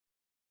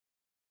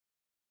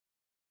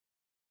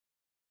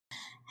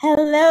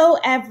Hello,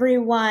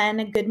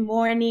 everyone. Good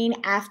morning,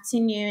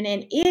 afternoon,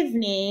 and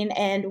evening,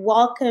 and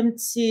welcome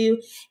to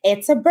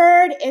It's a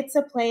Bird, It's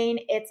a Plane,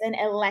 It's an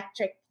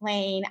Electric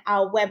Plane,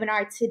 our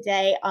webinar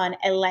today on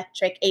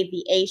electric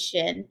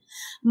aviation.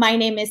 My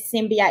name is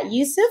Simbiat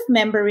Yusuf,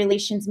 Member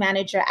Relations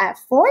Manager at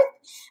Forth.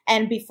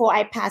 And before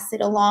I pass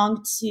it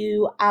along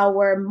to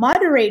our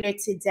moderator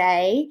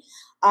today,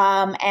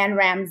 Anne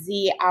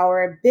Ramzy,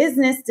 our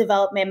Business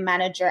Development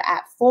Manager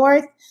at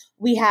Forth,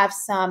 we have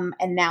some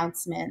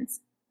announcements.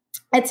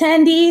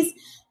 Attendees,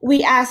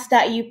 we ask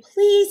that you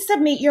please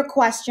submit your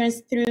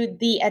questions through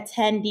the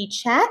attendee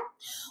chat.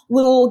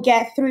 We will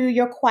get through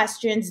your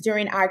questions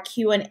during our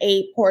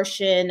Q&A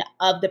portion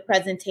of the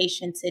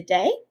presentation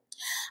today,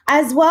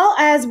 as well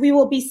as we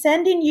will be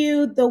sending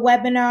you the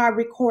webinar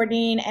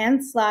recording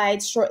and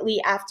slides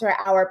shortly after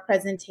our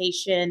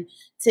presentation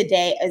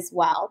today as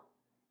well.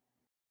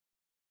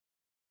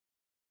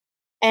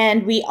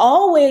 And we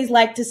always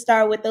like to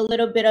start with a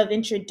little bit of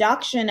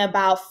introduction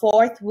about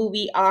Forth, who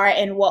we are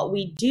and what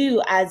we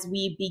do as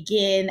we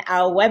begin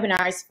our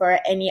webinars for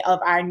any of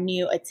our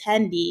new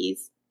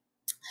attendees.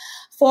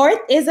 Forth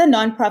is a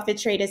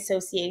nonprofit trade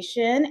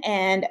association,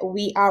 and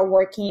we are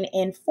working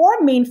in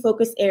 4 main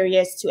focus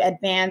areas to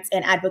advance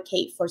and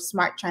advocate for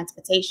smart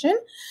transportation.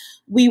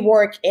 We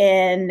work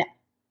in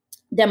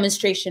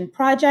demonstration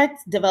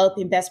projects,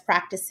 developing best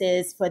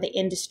practices for the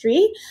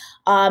industry,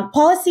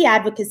 policy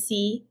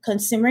advocacy,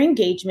 consumer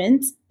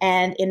engagement,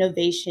 and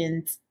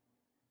innovations.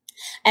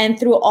 And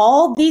through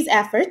all these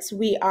efforts,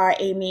 we are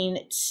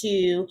aiming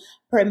to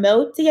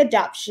promote the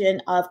adoption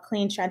of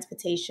clean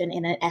transportation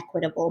in an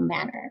equitable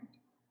manner.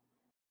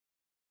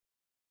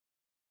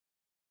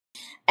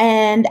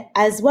 And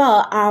as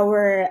well,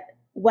 our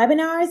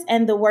webinars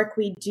and the work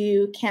we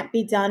do can't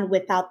be done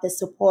without the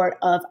support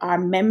of our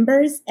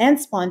members and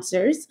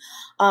sponsors.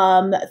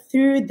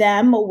 Through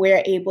them,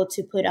 we're able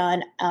to put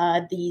on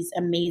these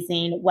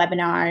amazing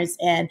webinars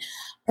and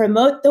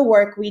promote the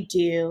work we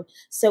do.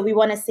 So we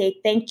want to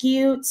say thank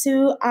you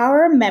to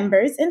our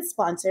members and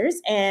sponsors.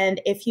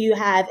 And if you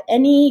have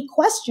any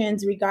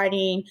questions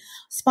regarding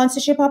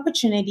sponsorship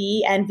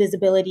opportunity and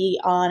visibility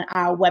on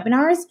our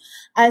webinars,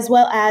 as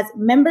well as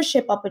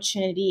membership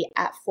opportunity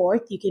at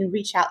Forth, you can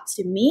reach out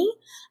to me.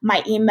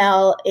 My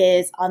email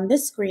is on the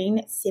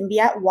screen,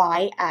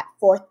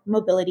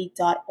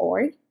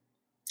 simbiaty@forthmobility.org,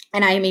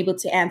 and I am able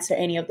to answer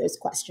any of those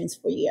questions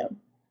for you.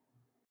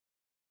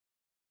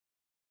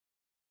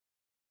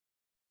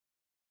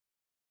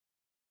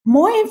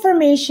 More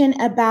information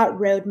about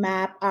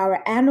Roadmap,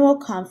 our annual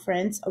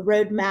conference,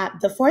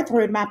 Roadmap, the 4th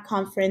Roadmap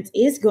Conference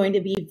is going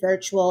to be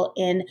virtual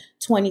in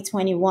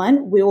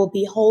 2021. We will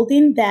be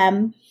holding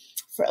the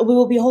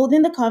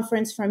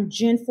conference from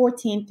June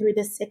 14th through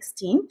the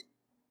 16th.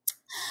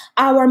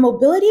 Our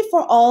Mobility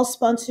for All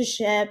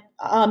sponsorship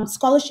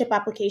scholarship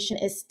application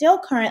is still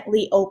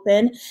currently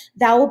open.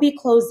 That will be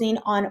closing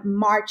on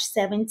March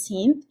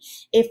 17th.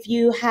 If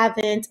you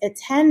haven't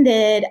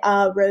attended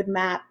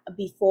Roadmap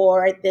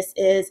before, this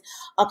is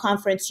a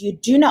conference you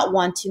do not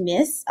want to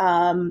miss.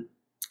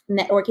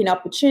 Networking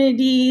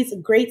opportunities,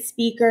 great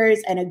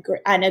speakers, and a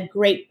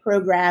great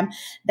program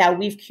that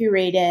we've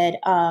curated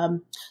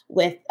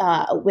with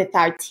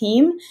our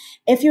team.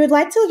 If you would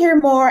like to hear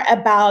more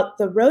about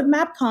the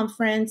Roadmap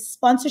Conference,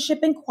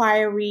 sponsorship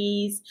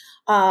inquiries,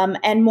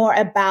 and more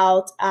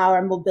about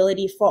our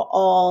Mobility for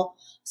All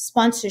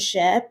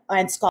sponsorship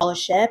and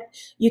scholarship,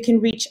 you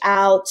can reach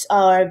out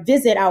or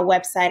visit our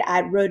website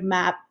at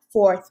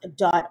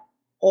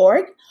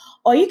roadmapforth.org,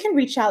 or you can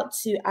reach out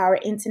to our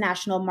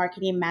International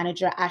Marketing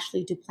Manager,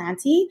 Ashley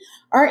Duplanty.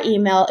 Our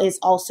email is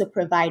also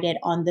provided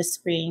on the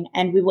screen,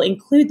 and we will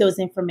include those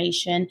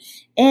information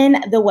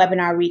in the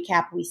webinar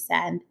recap we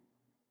send.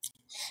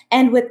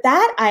 And with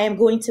that, I am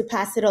going to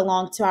pass it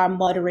along to our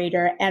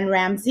moderator, Anne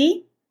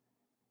Ramzy.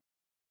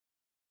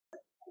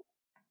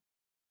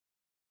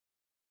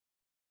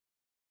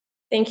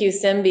 Thank you,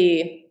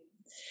 Simbi.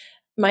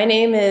 My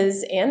name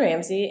is Anne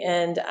Ramzy,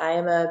 and I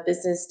am a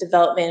business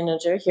development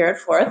manager here at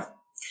Forth.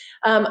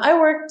 I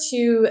work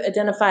to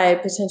identify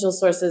potential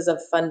sources of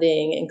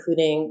funding,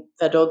 including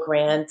federal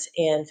grant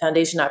and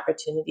foundation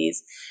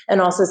opportunities,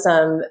 and also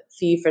some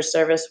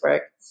fee-for-service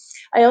work.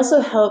 I also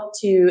help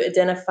to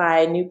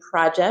identify new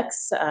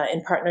projects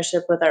in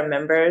partnership with our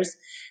members,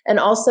 and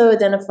also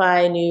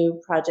identify new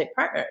project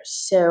partners.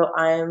 So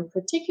I'm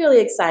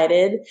particularly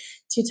excited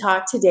to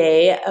talk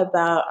today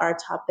about our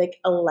topic,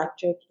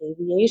 electric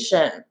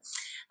aviation.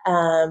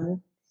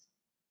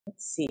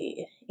 Let's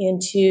see,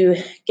 and to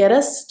get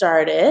us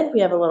started, we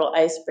have a little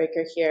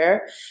icebreaker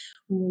here.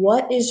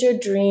 What is your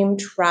dream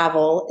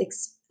travel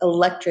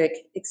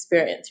electric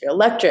experience, your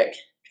electric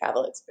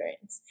travel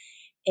experience?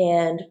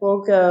 And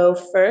we'll go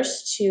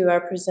first to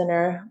our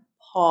presenter,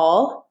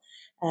 Paul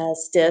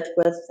Stith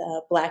with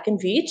Black and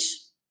Veatch.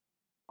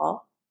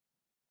 Paul.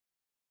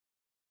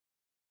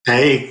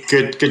 Hey,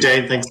 good day,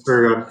 and thanks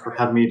for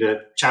having me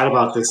to chat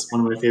about this,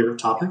 one of my favorite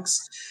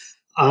topics.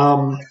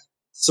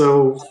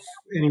 So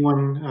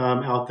anyone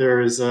out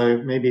there is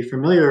maybe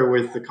familiar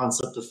with the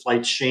concept of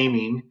flight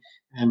shaming,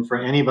 And for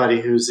anybody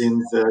who's in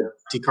the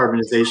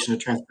decarbonization of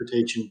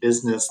transportation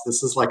business,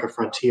 this is like a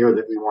frontier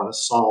that we want to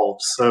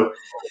solve. So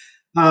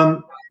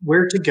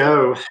where to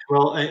go?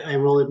 Well, I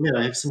will admit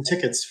I have some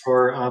tickets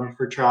for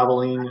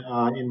traveling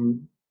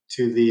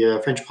to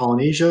the French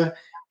Polynesia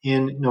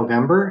in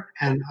November,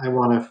 and I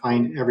want to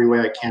find every way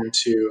I can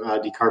to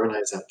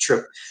decarbonize that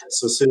trip.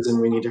 So, Susan,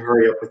 we need to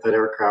hurry up with that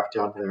aircraft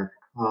down there.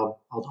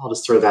 I'll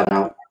just throw that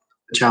out.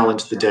 The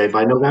challenge of the day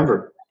by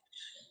November.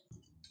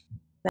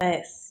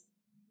 Nice.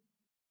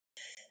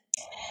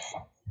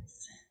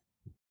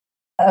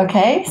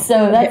 Okay,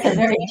 so that's a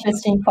very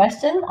interesting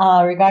question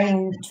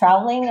regarding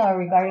traveling or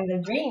regarding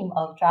the dream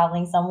of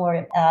traveling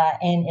somewhere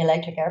in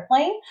electric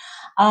airplane.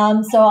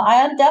 So I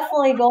am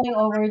definitely going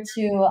over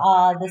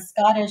to the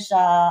Scottish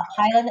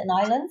Highland and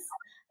Islands,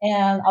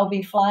 and I'll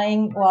be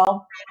flying,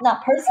 well,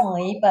 not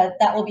personally, but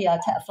that will be a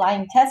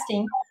flying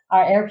testing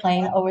our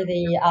airplane over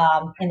the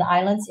in the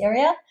islands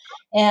area.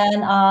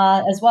 And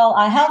as well,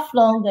 I have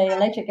flown the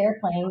electric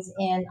airplanes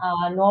in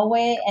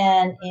Norway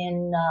and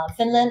in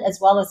Finland, as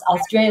well as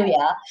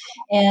Australia.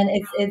 And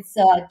it's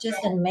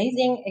just an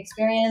amazing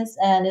experience.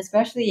 And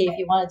especially if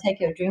you want to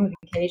take your dream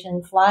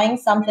vacation, flying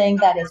something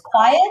that is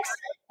quiet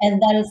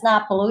and that is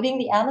not polluting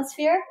the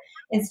atmosphere,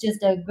 it's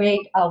just a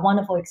great,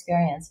 wonderful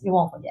experience. You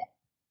won't forget.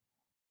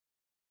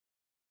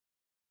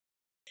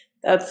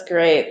 That's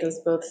great. Those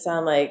both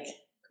sound like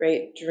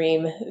great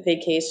dream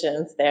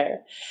vacations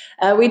there.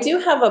 We do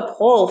have a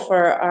poll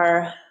for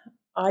our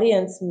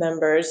audience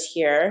members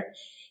here,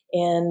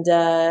 and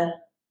our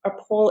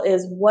poll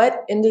is,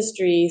 what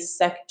industry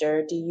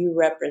sector do you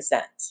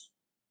represent?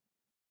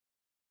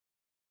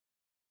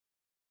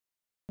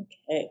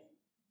 Okay.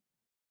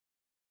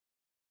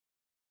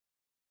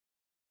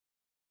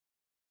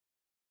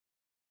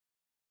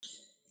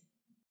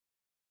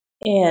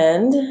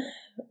 And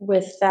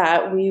with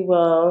that, we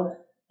will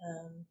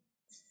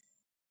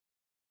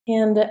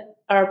hand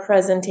our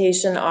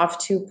presentation off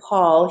to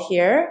Paul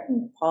here.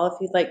 Paul, if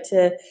you'd like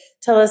to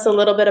tell us a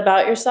little bit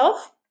about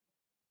yourself.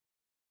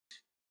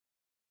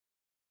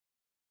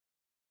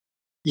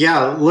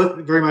 Yeah, look,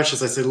 very much,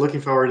 as I said,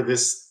 looking forward to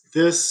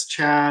this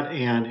chat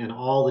and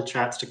all the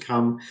chats to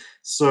come.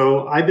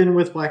 So I've been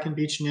with Black &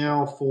 Veatch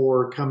now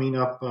for coming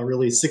up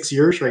really 6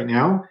 years right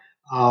now.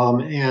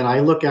 And I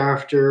look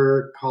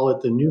after, call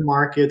it the new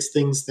markets,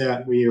 things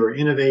that we are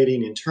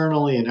innovating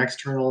internally and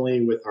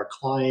externally with our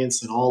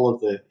clients and all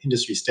of the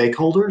industry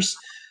stakeholders.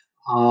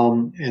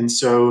 And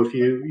so if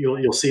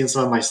you'll see in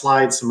some of my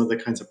slides some of the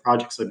kinds of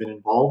projects I've been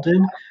involved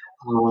in.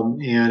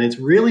 And it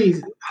really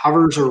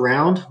hovers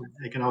around,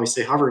 I can always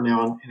say hover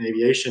now in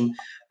aviation,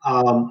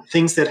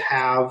 things that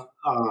have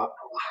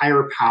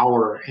higher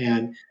power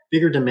and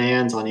bigger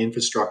demands on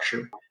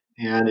infrastructure.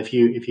 And if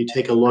you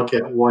take a look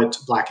at what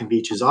Black &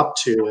 Veatch is up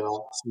to, and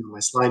some of my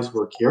slides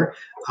work here,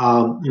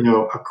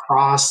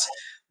 across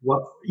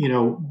what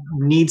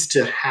needs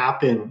to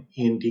happen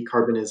in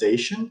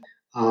decarbonization,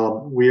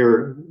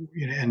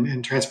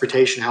 and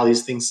transportation, how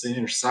these things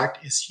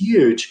intersect is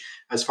huge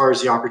as far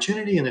as the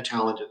opportunity and the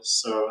challenges.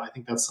 So I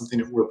think that's something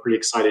that we're pretty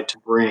excited to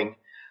bring.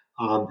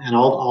 And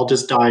I'll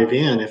just dive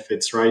in, if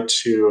it's right,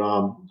 to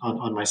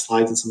on my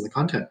slides and some of the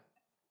content.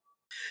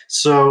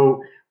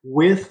 So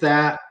with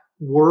that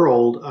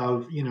world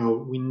of,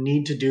 we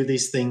need to do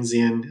these things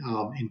in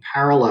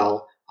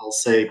parallel, I'll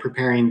say,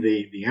 preparing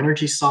the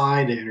energy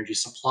side, the energy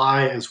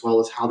supply, as well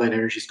as how that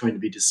energy is going to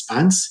be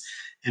dispensed.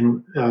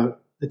 And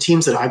the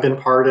teams that I've been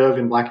part of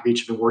in Black & Veatch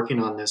have been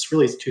working on this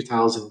really since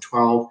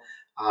 2012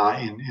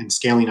 and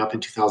scaling up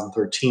in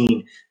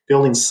 2013,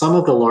 building some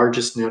of the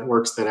largest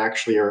networks that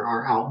actually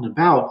are out and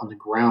about on the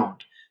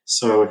ground.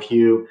 So if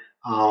you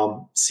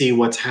see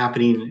what's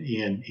happening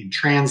in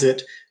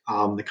transit,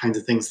 the kinds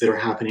of things that are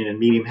happening in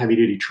medium heavy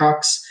duty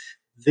trucks,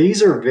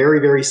 these are very,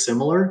 very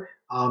similar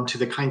to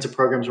the kinds of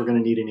programs we're going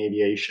to need in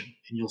aviation.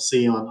 And you'll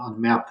see on the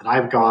map that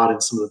I've got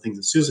and some of the things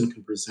that Susan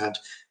can present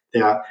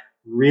that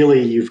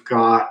really you've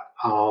got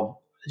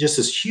just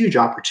this huge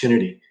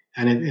opportunity.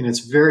 And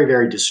it's very,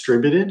 very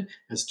distributed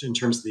in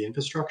terms of the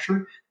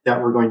infrastructure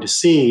that we're going to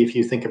see. If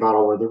you think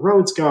about where the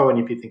roads go, and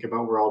if you think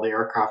about where all the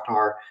aircraft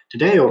are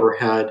today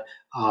overhead,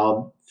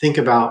 think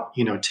about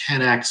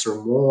 10x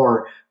or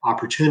more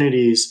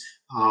opportunities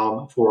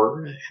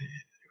for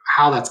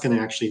how that's going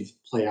to actually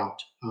play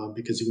out.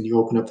 Because when you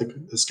open up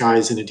the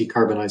skies in a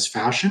decarbonized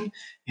fashion,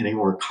 in a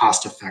more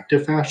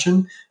cost-effective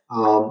fashion,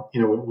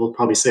 we'll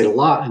probably say it a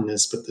lot in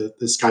this, but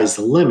the sky's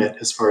the limit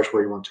as far as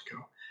where you want to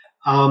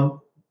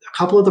go. A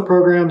couple of the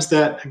programs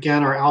that,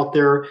 again, are out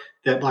there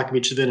that Black &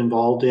 Veatch has been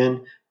involved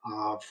in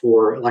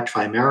for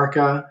Electrify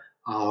America,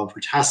 for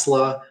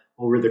Tesla,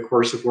 over the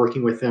course of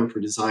working with them for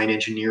design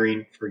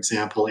engineering, for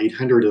example,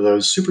 800 of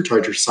those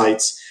supercharger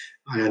sites.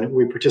 And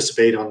we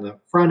participate on the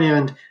front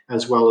end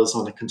as well as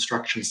on the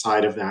construction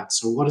side of that.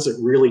 So what does it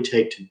really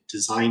take to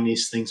design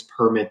these things,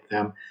 permit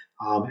them,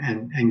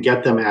 and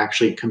get them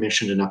actually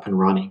commissioned and up and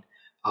running?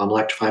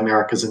 Electrify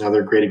America is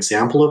another great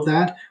example of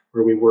that,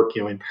 where we work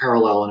in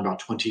parallel in about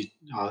 20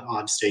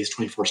 odd states,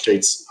 24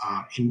 states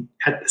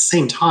at the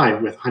same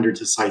time with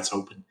hundreds of sites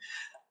open.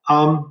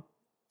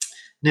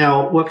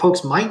 Now, what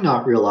folks might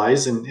not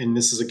realize, and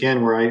this is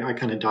again where I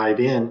kind of dive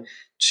in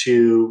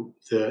to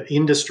the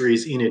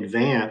industries in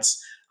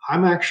advance,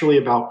 I'm actually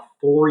about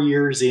 4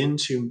 years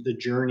into the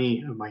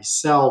journey of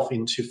myself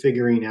into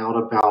figuring out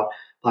about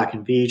Black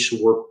and Veatch,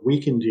 the work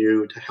we can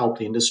do to help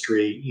the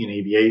industry in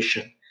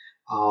aviation.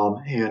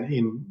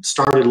 And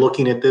started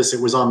looking at this.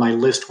 It was on my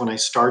list when I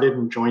started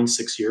and joined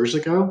 6 years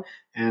ago,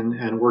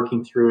 and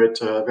working through it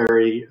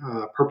very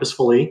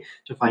purposefully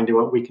to find out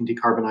what we can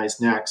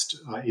decarbonize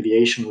next.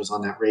 Aviation was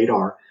on that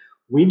radar.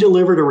 We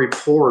delivered a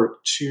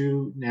report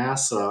to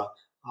NASA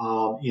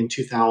in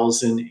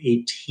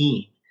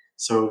 2018.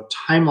 So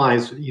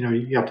time-wise,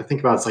 you have to think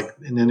about it's like,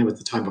 and then it was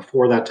the time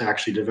before that to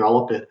actually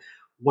develop it.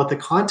 What the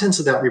contents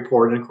of that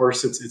report, and of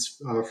course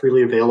it's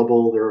freely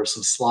available. There are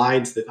some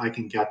slides that I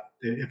can get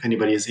if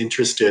anybody is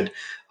interested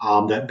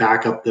that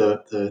back up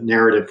the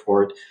narrative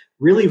for it.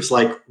 Really was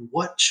like,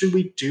 what should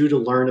we do to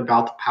learn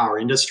about the power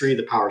industry,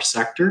 the power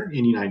sector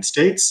in the United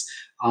States,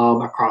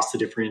 across the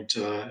different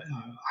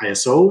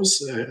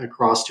ISOs,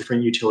 across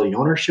different utility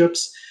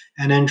ownerships,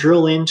 and then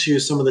drill into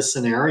some of the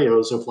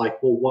scenarios of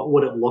like, well, what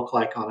would it look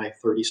like on a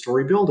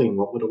 30-story building?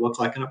 What would it look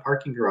like in a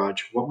parking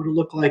garage? What would it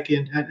look like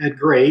at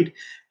grade?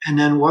 And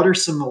then what are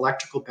some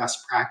electrical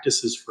best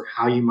practices for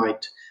how you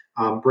might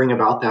bring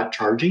about that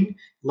charging,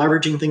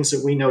 leveraging things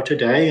that we know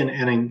today.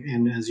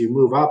 And as you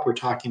move up, we're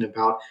talking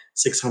about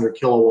 600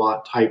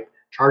 kilowatt type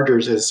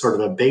chargers as sort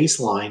of a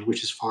baseline,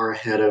 which is far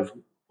ahead of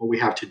what we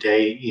have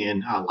today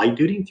in light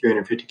duty,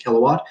 350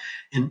 kilowatt.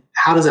 And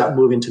how does that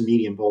move into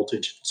medium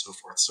voltage and so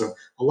forth? So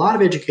a lot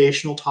of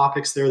educational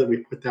topics there that we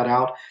put that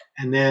out.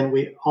 And then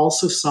we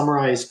also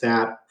summarized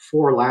that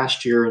for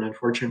last year, and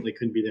unfortunately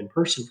couldn't be in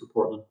person for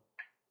Portland.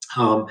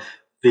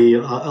 The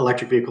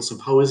Electric Vehicle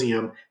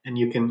Symposium, and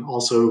you can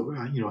also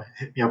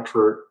hit me up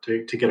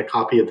to get a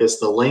copy of this,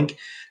 the link.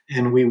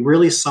 And we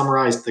really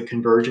summarized the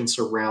convergence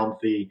around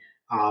the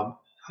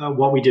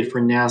what we did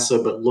for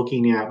NASA, but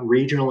looking at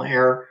regional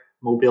air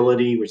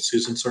mobility, which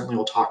Susan certainly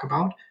will talk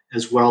about,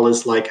 as well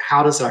as like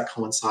how does that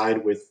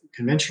coincide with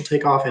conventional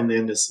takeoff and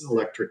then this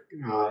electric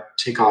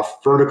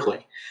takeoff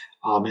vertically.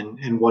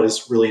 And what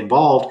is really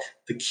involved.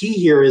 The key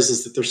here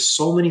is that there's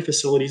so many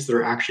facilities that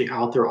are actually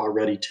out there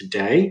already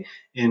today,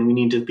 and we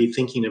need to be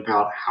thinking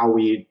about how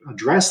we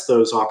address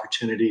those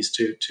opportunities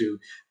to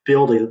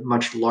build a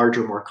much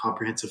larger, more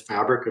comprehensive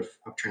fabric of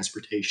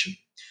transportation.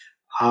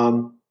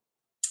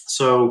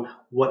 So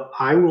what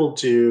I will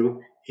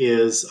do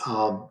is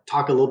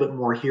talk a little bit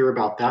more here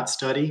about that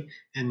study,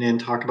 and then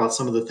talk about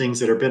some of the things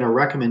that have been our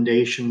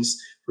recommendations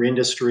for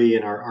industry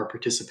and our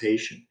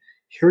participation.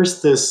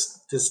 Here's this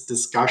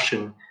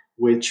discussion,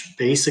 which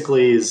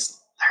basically is,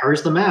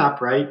 here's the map,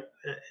 right?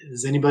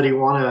 Does anybody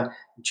want to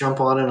jump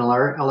on an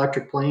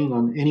electric plane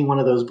on any one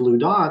of those blue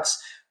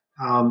dots?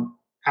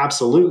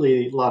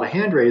 Absolutely, a lot of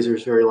hand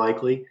raisers, very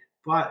likely,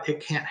 but it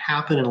can't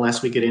happen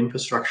unless we get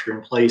infrastructure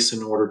in place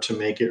in order to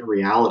make it a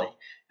reality.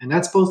 And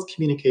that's both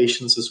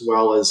communications as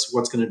well as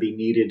what's going to be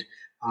needed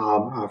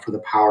for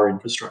the power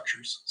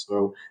infrastructures.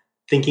 So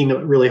thinking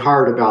really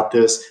hard about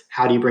this,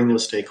 how do you bring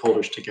those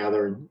stakeholders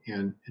together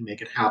and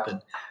make it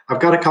happen? I've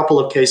got a couple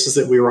of cases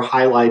that we were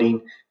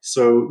highlighting.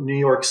 So New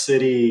York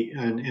City,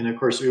 and of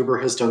course Uber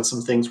has done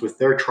some things with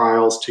their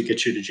trials to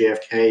get you to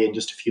JFK in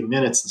just a few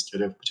minutes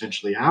instead of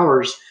potentially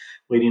hours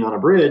waiting on a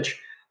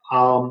bridge,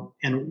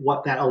 and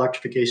what that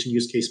electrification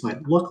use case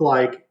might look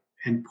like,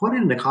 and put it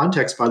into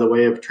context by the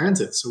way of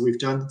transit. So we've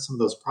done some of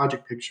those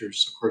project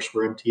pictures, of course,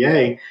 for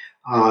MTA,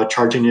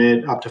 charging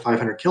it up to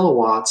 500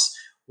 kilowatts.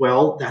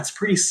 Well, that's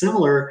pretty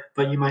similar,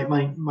 but you might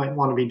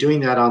want to be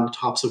doing that on the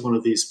tops of one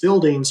of these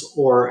buildings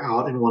or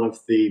out in one of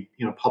the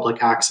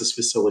public access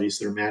facilities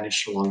that are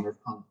managed along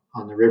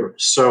on the river.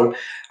 So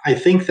I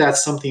think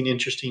that's something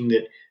interesting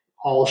that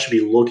all should be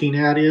looking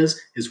at is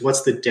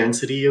what's the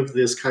density of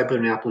this type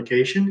of an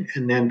application,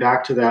 and then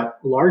back to that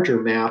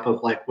larger map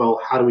of like, well,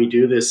 how do we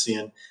do this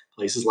in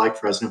places like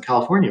Fresno,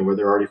 California, where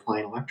they're already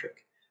flying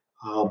electric.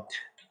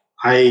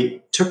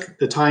 I took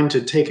the time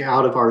to take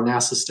out of our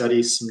NASA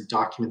studies some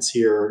documents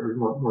here, or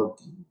more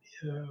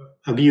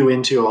a view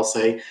into, I'll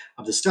say,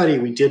 of the study.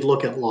 We did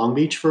look at Long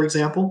Beach, for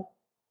example.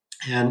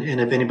 And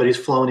if anybody's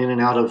flown in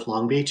and out of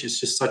Long Beach, it's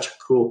just such a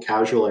cool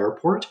casual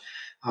airport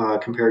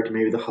compared to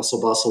maybe the hustle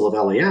bustle of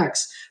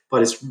LAX,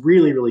 but it's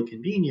really, really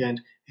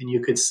convenient. And you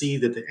could see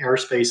that the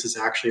airspace is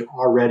actually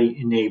already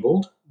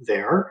enabled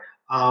there.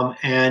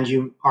 And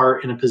you are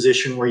in a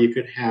position where you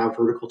could have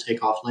vertical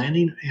takeoff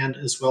landing and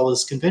as well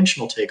as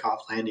conventional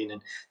takeoff landing.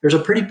 And there's a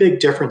pretty big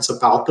difference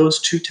about those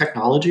two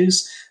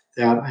technologies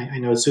that I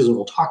know Susan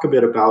will talk a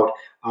bit about,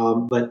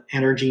 but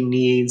energy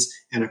needs,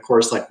 and of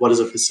course, like what does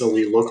a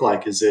facility look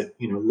like? Is it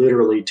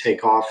literally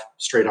take off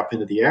straight up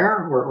into the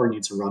air, or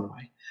needs a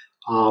runway?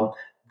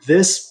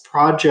 This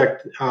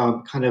project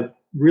kind of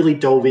really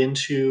dove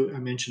into, I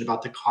mentioned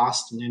about the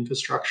cost and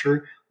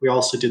infrastructure. We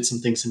also did some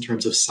things in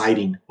terms of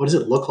siting. What does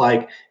it look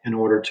like in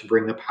order to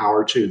bring the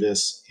power to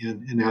this?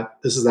 And that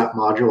this is that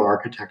modular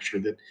architecture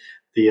that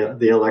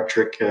the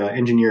electric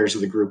engineers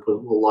of the group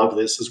will love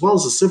this, as well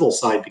as the civil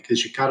side,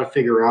 because you've got to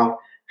figure out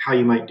how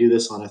you might do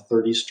this on a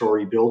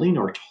 30-story building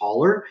or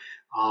taller.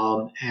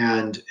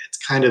 And it's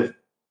kind of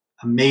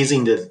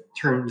amazing that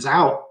turns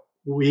out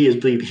we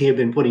have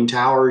been putting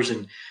towers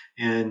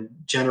and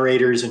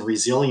generators and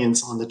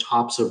resilience on the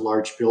tops of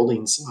large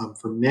buildings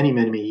for many,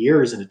 many, many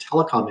years in the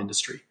telecom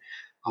industry.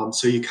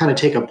 So you kind of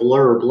take a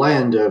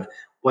blend of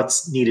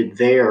what's needed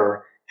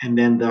there and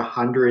then the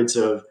hundreds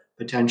of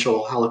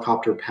potential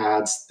helicopter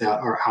pads that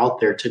are out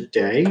there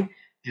today.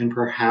 And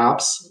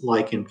perhaps,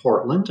 like in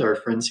Portland, our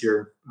friends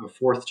here,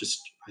 Fourth,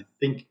 I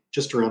think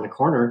just around the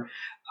corner,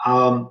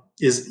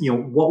 is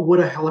what would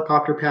a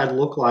helicopter pad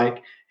look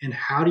like, and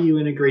how do you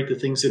integrate the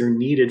things that are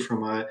needed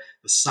from a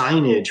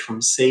signage,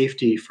 from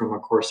safety, from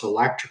of course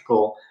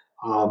electrical,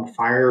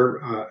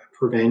 fire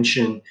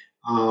prevention.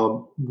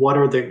 What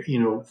are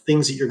the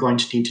things that you're going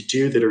to need to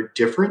do that are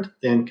different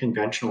than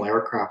conventional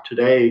aircraft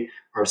today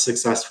are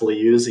successfully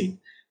using?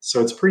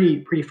 So it's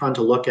pretty fun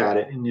to look at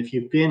it. And if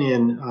you've been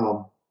in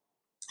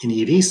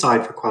EV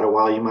side for quite a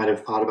while, you might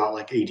have thought about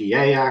like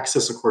ADA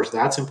access. Of course,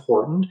 that's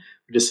important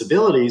for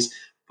disabilities,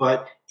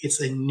 but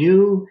it's a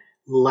new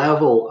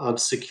level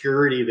of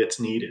security that's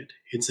needed.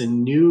 It's a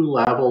new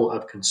level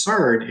of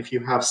concern if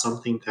you have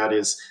something that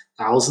is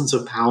thousands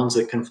of pounds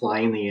that can fly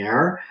in the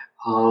air,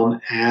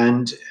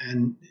 and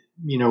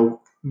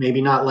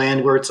maybe not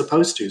land where it's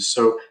supposed to.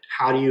 So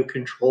how do you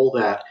control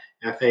that?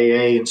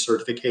 FAA and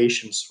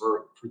certifications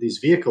for these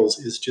vehicles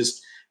is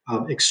just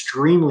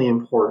extremely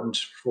important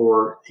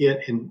for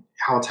it and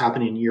how it's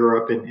happening in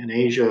Europe and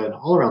Asia and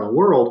all around the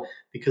world,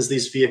 because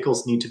these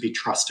vehicles need to be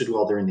trusted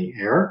while they're in the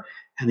air,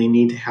 and they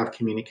need to have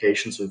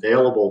communications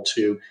available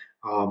to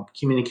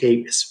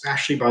communicate,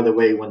 especially, by the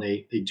way, when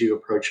they do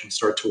approach and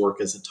start to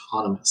work as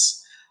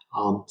autonomous.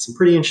 Some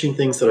pretty interesting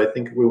things that I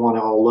think we want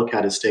to all look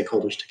at as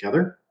stakeholders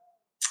together.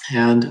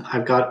 And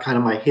I've got kind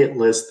of my hit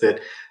list that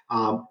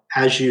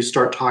as you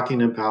start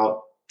talking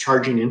about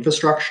charging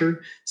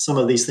infrastructure, some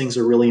of these things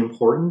are really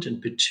important.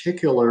 In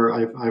particular,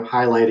 I've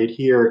highlighted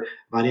here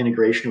about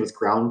integration with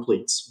ground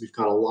fleets. We've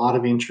got a lot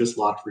of interest,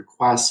 a lot of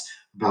requests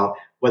about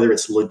whether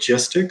it's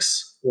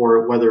logistics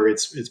or whether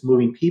it's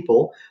moving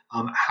people,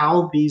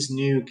 how these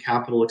new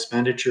capital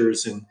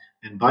expenditures and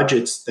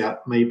budgets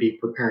that may be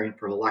preparing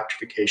for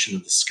electrification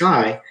of the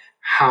sky,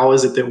 how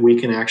is it that we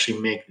can actually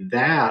make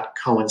that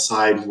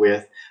coincide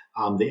with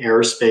the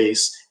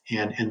airspace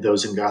and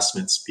those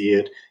investments, be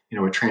it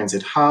a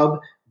transit hub,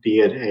 be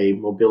it a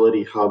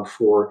mobility hub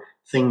for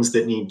things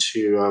that need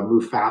to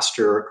move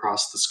faster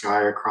across the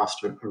sky, across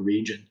a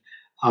region.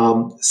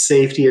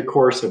 Safety, of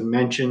course, I've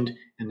mentioned,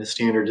 and the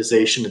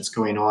standardization that's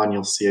going on.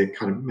 You'll see I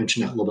kind of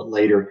mention that a little bit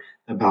later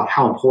about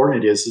how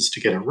important it is to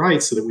get it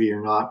right so that we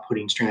are not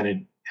putting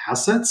stranded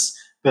assets,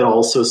 but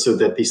also so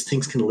that these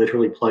things can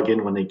literally plug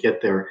in when they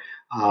get there,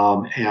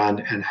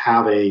 and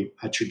have a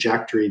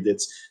trajectory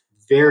that's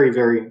very,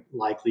 very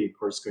likely, of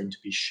course, going to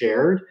be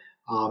shared.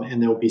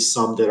 And there'll be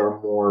some that are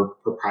more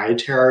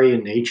proprietary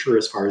in nature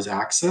as far as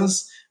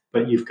access,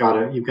 but you've got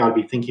to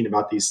be thinking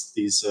about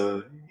these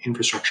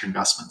infrastructure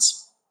investments.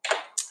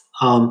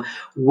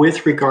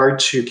 With regard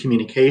to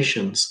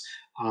communications,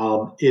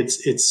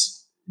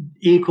 it's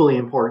equally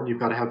important. You've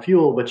got to have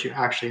fuel, but you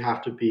actually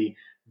have to be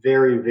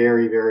very,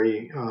 very,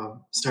 very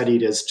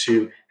studied as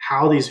to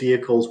how these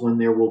vehicles, when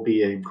there will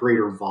be a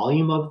greater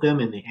volume of them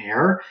in the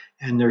air,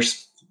 and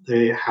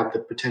they have the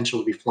potential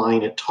to be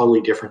flying at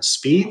totally different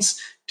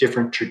speeds,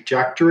 different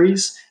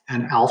trajectories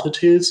and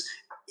altitudes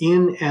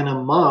in and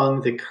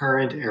among the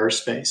current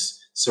airspace.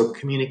 So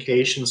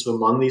communications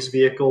among these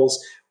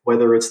vehicles,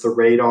 whether it's the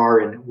radar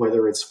and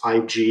whether it's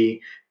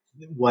 5G,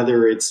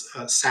 whether it's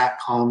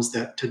SATCOMs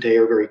that today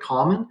are very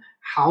common,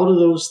 how do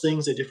those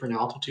things at different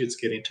altitudes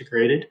get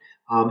integrated?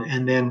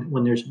 And then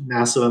when there's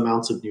massive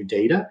amounts of new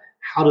data,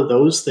 how do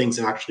those things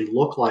actually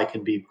look like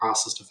and be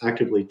processed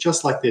effectively,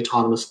 just like the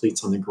autonomous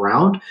fleets on the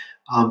ground?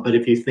 But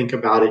if you think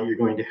about it, you're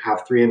going to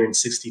have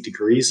 360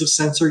 degrees of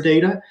sensor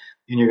data,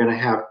 and you're going to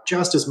have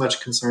just as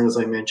much concern, as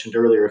I mentioned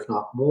earlier, if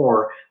not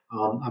more,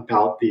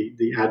 about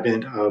the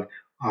advent of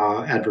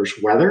adverse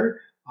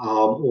weather,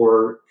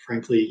 or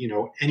frankly,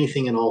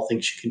 anything and all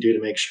things you can do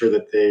to make sure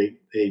that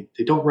they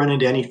don't run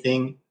into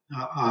anything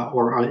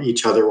or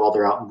each other while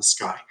they're out in the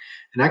sky.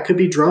 And that could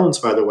be drones,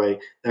 by the way.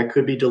 That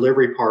could be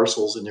delivery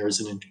parcels. And there's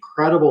an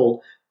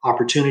incredible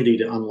opportunity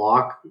to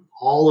unlock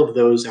all of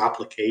those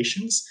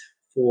applications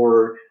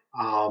for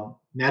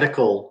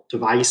medical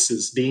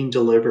devices being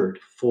delivered,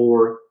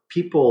 for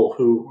people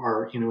who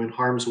are in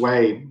harm's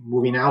way,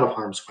 moving out of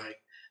harm's way.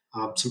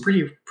 Some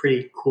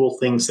pretty cool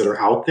things that are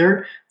out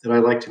there that I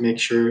like to make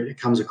sure it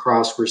comes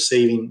across. We're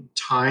saving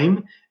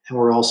time, and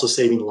we're also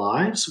saving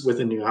lives with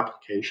a new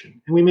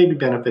application. And we may be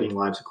benefiting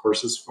lives, of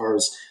course, as far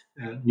as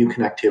new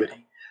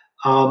connectivity.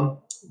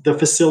 The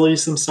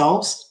facilities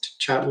themselves, to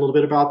chat a little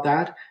bit about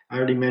that. I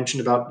already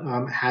mentioned about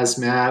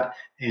hazmat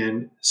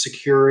and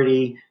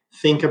security.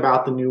 Think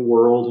about the new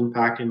world. In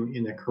fact,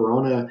 in the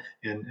corona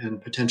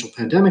and potential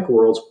pandemic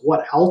worlds,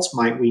 what else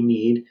might we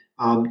need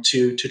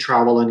to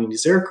travel on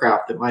these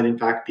aircraft that might in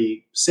fact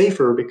be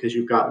safer because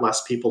you've got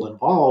less people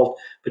involved,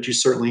 but you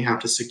certainly have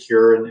to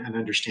secure and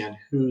understand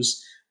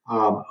who's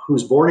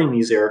who's boarding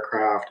these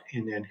aircraft,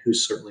 and then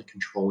who's certainly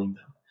controlling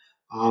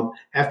them.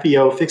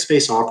 FBO, fixed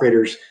base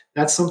operators,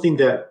 that's something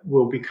that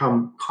will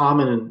become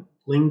common in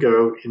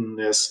lingo in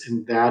this,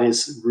 and that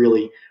is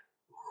really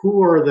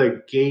who are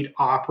the gate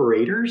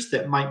operators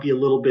that might be a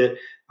little bit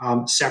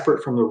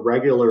separate from the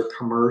regular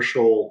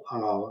commercial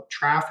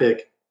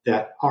traffic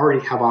that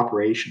already have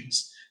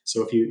operations.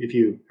 So if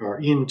you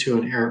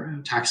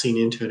are taxiing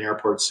into an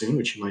airport soon,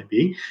 which you might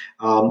be,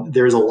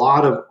 there's a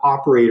lot of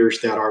operators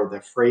that are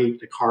the freight,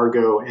 the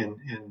cargo, and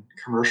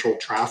commercial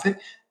traffic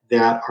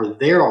that are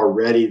there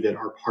already that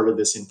are part of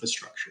this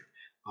infrastructure.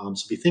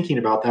 So be thinking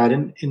about that.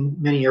 And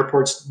many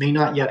airports may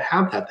not yet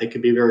have that. They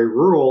could be very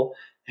rural,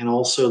 and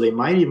also they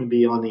might even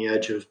be on the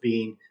edge of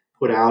being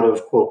put out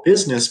of, quote,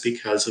 business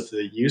because of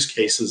the use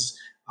cases,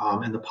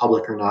 and the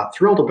public are not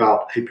thrilled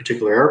about a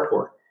particular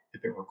airport.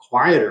 If it were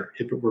quieter,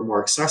 if it were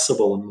more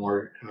accessible and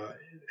more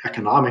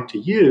economic to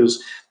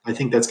use, I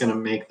think that's going to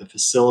make the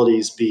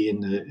facilities be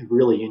in a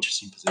really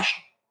interesting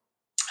position.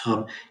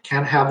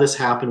 Can't have this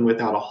happen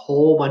without a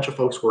whole bunch of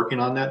folks working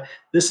on that.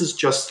 This is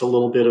just a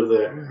little bit of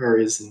the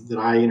areas that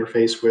I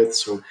interface with.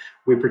 So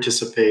we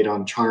participate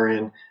on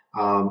Charin.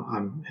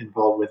 I'm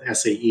involved with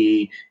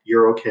SAE,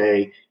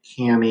 EuroK,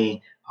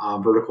 CAMI,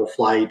 Vertical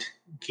Flight.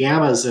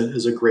 GAMA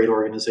is a great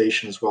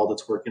organization as well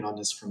that's working on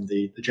this from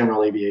the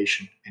General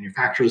Aviation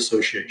Manufacturers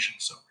Association.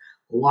 So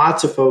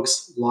lots of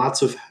folks,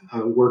 lots of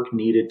work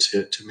needed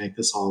to make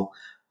this all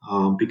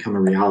become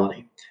a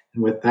reality.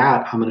 And with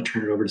that, I'm going to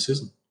turn it over to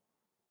Susan.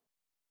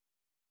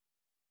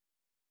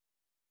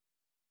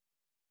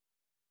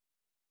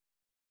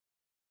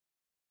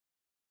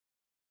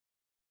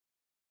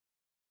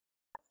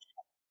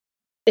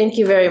 Thank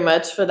you very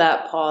much for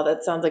that, Paul.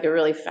 That sounds like a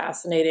really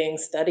fascinating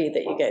study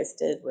that you guys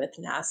did with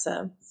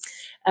NASA.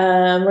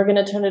 We're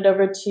going to turn it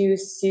over to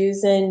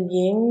Susan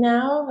Ying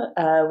now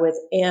with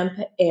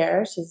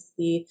Ampaire. She's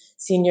the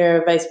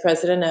Senior Vice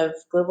President of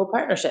Global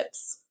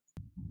Partnerships.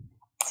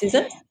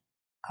 Susan?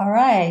 All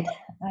right.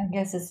 I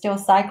guess it's still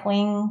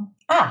cycling.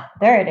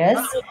 There it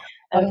is.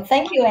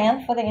 Thank you,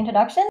 Anne, for the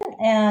introduction.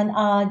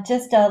 And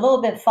just a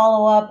little bit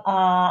follow up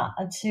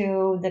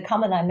to the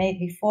comment I made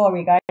before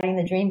regarding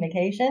the dream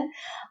vacation.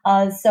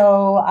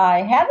 So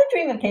I had the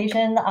dream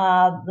vacation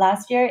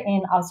last year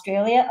in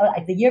Australia,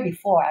 the year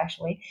before,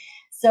 actually.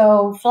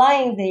 So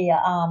flying the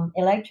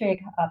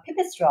electric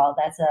Pipistrel,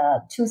 that's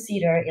a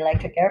two-seater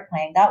electric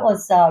airplane, that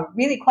was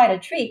really quite a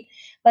treat.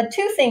 But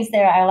two things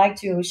there I like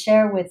to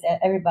share with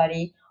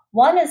everybody.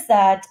 One is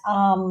that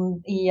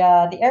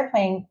the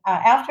airplane,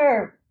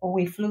 after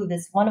we flew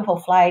this wonderful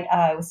flight,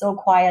 it was so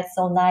quiet,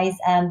 so nice.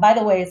 And by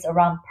the way, it's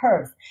around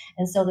Perth.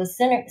 And so the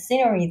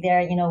scenery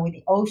there, with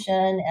the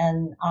ocean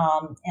and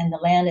the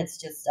land, it's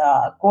just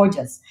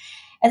gorgeous.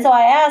 And so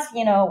I asked,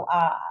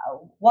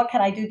 what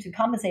can I do to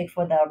compensate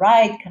for the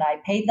ride? Could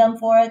I pay them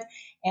for it?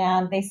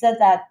 And they said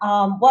that,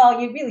 well,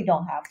 you really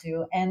don't have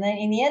to. And then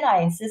in the end,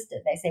 I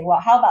insisted. They say, well,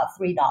 how about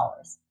 $3?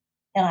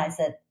 And I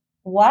said,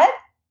 what?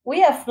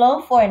 We have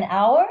flown for an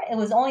hour. It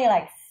was only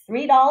like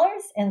 $3,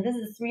 and this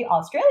is $3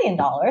 Australian.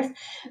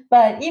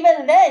 But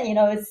even then,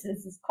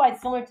 it's quite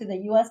similar to the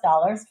US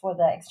dollars for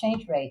the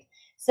exchange rate.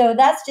 So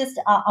that's just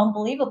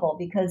unbelievable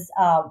because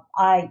I'm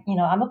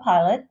a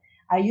pilot.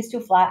 I used to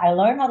fly. I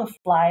learned how to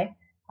fly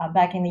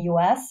back in the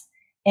US.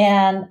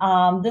 And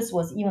this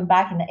was even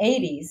back in the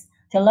 80s.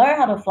 To learn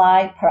how to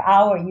fly per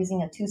hour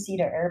using a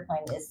two-seater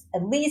airplane is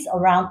at least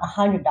around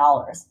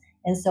 $100.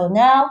 And so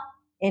now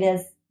it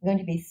is going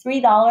to be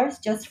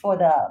 $3 just for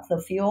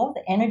the fuel,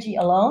 the energy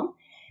alone.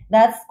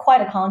 That's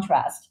quite a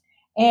contrast.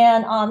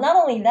 And not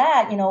only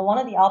that, one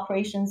of the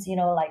operations,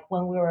 like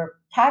when we were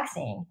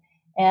taxiing,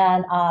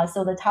 and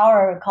so the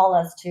tower called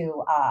us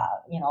to,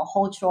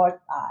 hold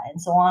short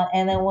and so on.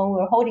 And then when we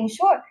were holding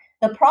short,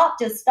 the prop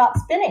just stopped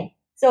spinning.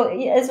 So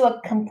it's a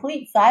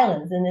complete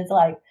silence. And it's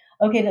like,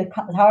 okay, the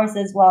tower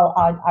says, well,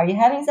 are you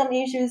having some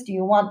issues? Do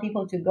you want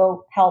people to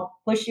go help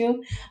push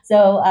you?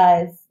 So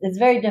it's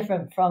very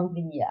different from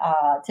the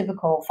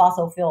typical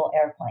fossil fuel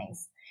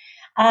airplanes.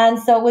 And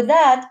so with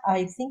that,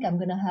 I think I'm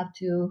going to have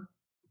to,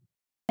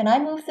 can I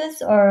move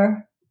this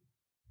or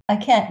I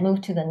can't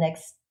move to the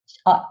next,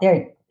 there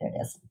it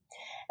is.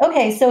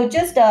 Okay, so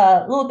just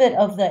a little bit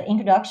of the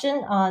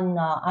introduction on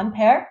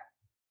Ampaire.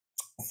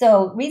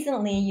 So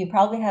recently, you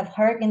probably have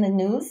heard in the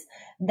news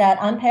that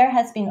Ampaire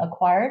has been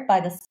acquired by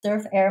the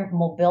Surf Air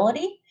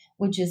Mobility,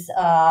 which is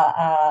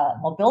a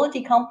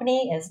mobility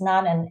company. It's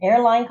not an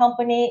airline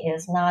company.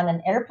 It's not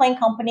an airplane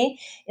company.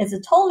 It's a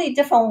totally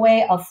different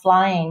way of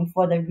flying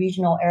for the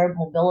regional air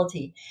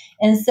mobility.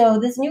 And so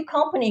this new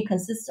company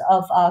consists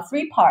of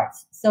three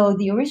parts. So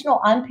the original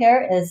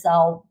Ampaire is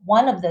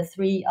one of the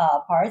three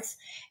parts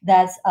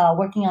that's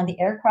working on the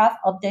aircraft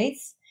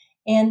updates.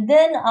 And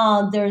then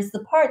there's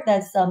the part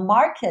that's a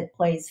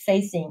marketplace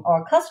facing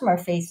or customer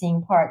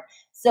facing part.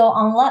 So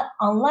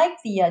unlike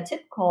the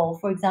typical,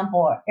 for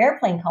example,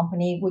 airplane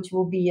company, which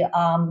will be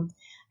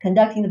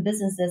conducting the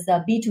business as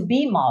a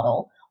B2B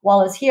model,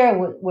 While as here,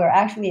 we're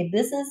actually a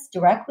business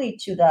directly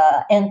to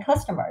the end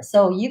customer.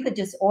 So you could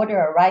just order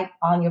a ride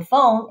on your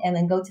phone and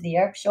then go to the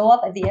show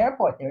up at the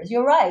airport. There's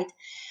your ride.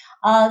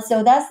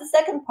 So that's the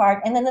second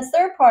part. And then the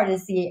third part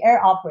is the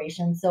air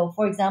operation. So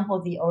for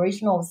example, the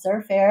original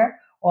Surf Air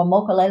or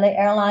Mokulele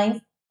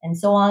Airlines and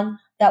so on,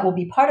 that will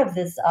be part of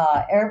this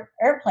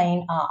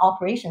airplane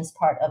operations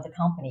part of the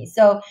company.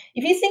 So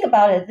if you think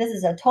about it, this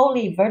is a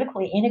totally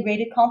vertically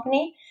integrated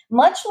company,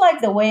 much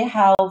like the way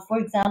how, for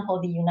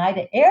example, the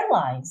United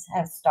Airlines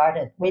have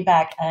started way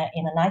back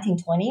in the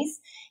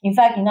 1920s. In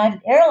fact, United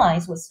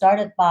Airlines was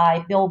started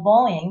by Bill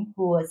Boeing,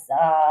 who was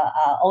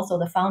also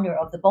the founder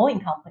of the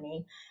Boeing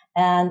company.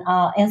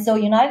 And so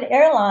United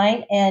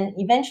Airlines, and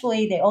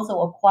eventually they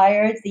also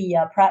acquired the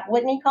Pratt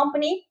Whitney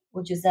company,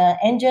 which is an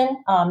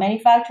engine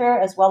manufacturer,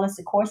 as well as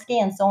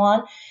Sikorsky and so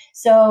on.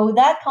 So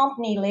that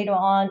company later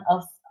on,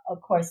 of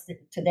course,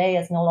 today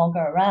is no longer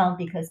around,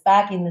 because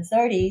back in the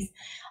 30s,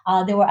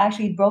 they were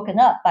actually broken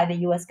up by the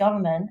U.S.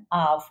 government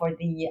for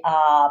the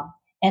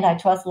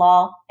antitrust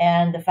law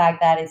and the fact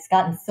that it's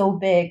gotten so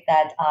big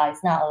that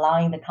it's not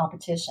allowing the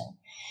competition.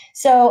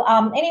 So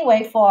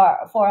anyway,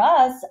 for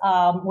us,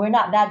 we're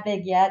not that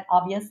big yet,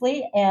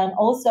 obviously. And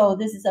also,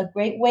 this is a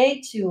great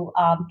way to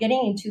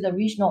getting into the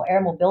regional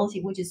air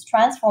mobility, which is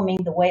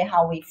transforming the way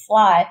how we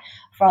fly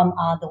from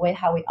the way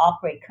how we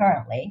operate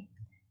currently.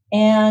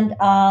 And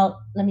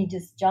let me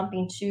just jump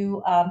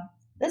into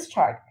this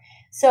chart.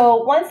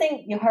 So one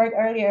thing you heard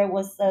earlier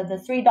was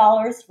the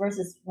 $3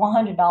 versus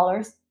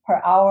 $100 per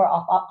hour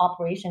of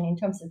operation in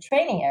terms of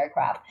training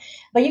aircraft.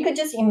 But you could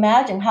just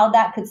imagine how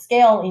that could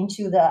scale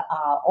into the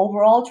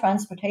overall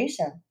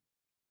transportation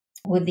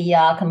with the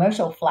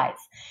commercial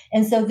flights.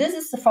 And so this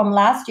is from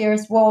last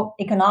year's World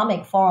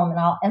Economic Forum, and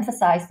I'll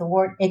emphasize the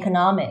word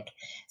economic.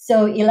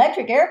 So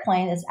electric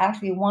airplane is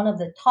actually one of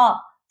the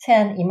top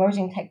 10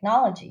 emerging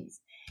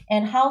technologies.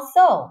 And how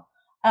so?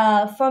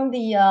 From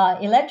the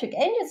electric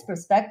engines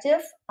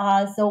perspective,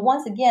 so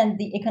once again,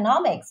 the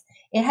economics,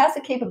 it has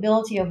the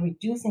capability of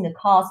reducing the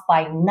cost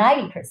by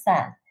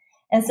 90%.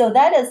 And so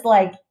that is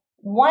like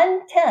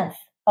 1/10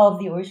 of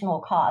the original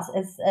cost.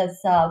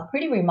 It's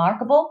pretty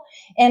remarkable.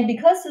 And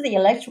because of the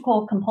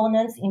electrical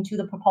components into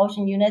the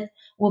propulsion unit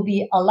will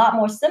be a lot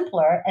more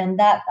simpler and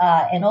that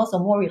and also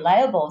more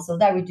reliable. So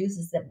that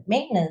reduces the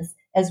maintenance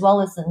as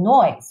well as the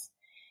noise.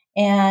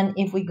 And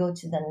if we go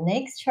to the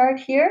next chart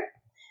here,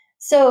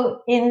 so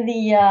in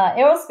the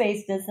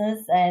aerospace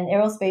business and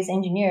aerospace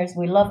engineers,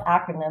 we love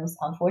acronyms,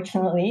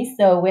 unfortunately.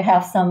 So we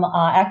have some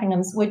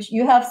acronyms which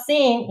you have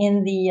seen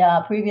in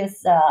the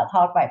previous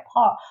talk by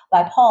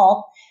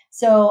Paul.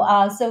 So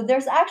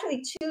there's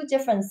actually two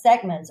different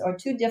segments or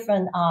two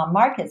different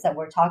markets that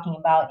we're talking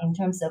about in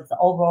terms of the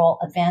overall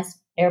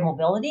advanced air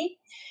mobility.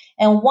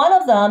 And one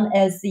of them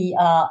is the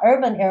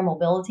urban air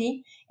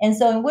mobility. And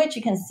so in which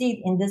you can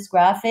see in this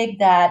graphic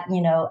that,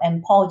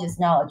 and Paul just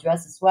now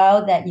addressed as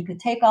well, that you could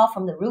take off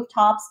from the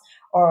rooftops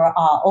or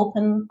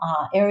open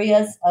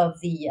areas of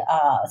the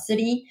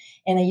city,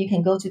 and then you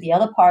can go to the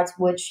other parts,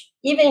 which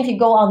even if you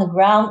go on the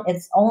ground,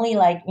 it's only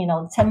like,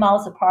 10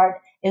 miles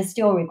apart. It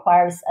still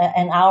requires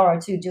an hour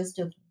or two just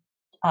to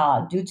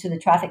due to the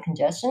traffic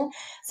congestion.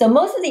 So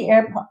most of the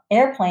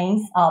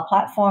airplanes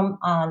platform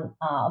on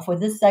for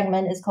this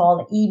segment is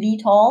called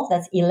eVTOL.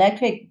 That's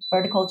electric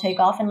vertical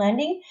takeoff and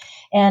landing.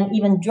 And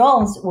even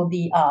drones will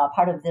be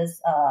part of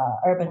this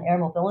urban air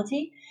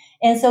mobility.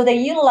 And so they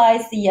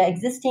utilize the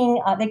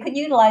they could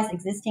utilize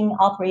existing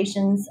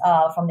operations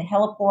from the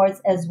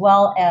heliports as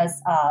well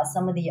as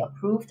some of the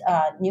approved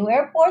new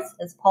airports,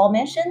 as Paul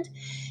mentioned.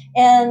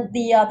 And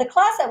the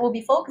class that we'll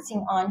be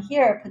focusing on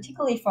here,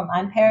 particularly from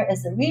Ampaire,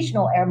 is the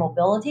regional air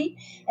mobility.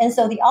 And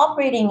so the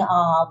operating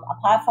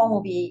platform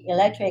will be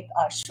electric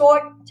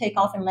short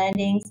takeoff and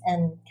landings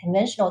and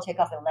conventional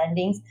takeoff and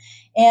landings.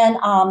 And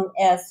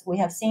as we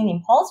have seen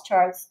in Paul's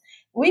charts,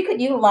 we could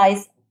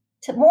utilize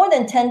more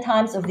than 10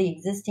 times of the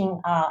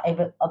existing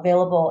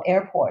available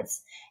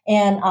airports.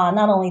 And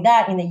not only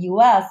that, in the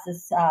U.S.,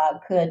 this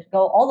could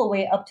go all the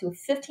way up to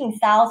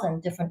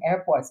 15,000 different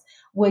airports,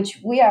 which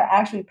we are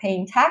actually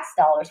paying tax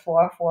dollars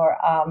for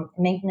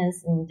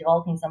maintenance and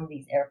developing some of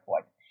these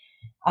airports.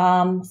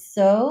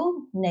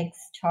 So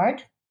next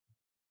chart.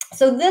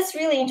 So this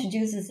really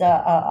introduces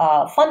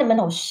a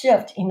fundamental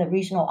shift in the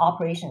regional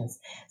operations.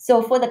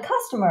 So for the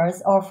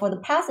customers or for the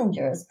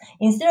passengers,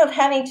 instead of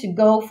having to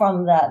go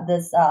from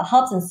this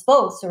hubs and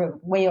spokes sort of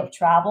way of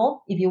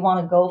travel, if you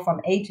want to go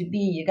from A to B,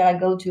 you got to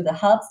go to the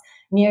hubs,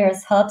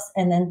 nearest hubs,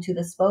 and then to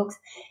the spokes.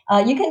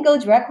 You can go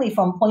directly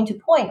from point to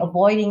point,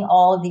 avoiding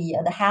all the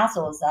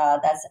hassles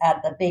that's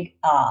at the big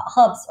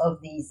hubs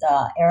of these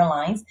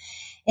airlines.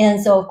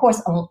 And so, of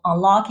course,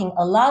 unlocking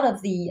a lot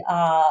of the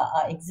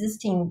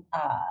existing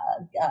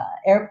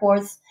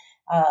airports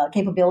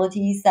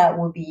capabilities that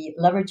will be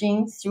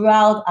leveraging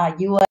throughout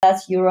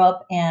U.S.,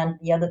 Europe, and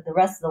the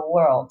rest of the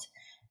world.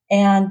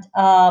 And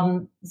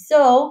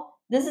so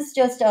this is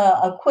just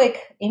a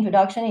quick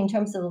introduction in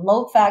terms of the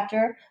load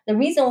factor. The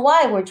reason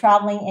why we're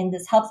traveling in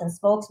this hubs and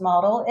spokes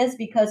model is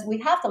because we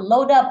have to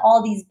load up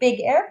all these big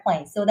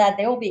airplanes so that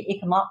they will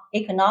be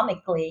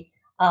economically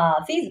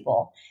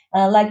feasible.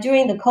 Like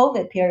during the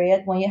COVID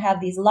period, when you have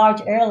these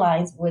large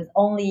airlines with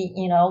only,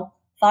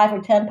 5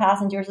 or 10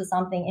 passengers or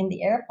something in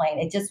the airplane,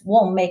 it just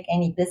won't make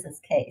any business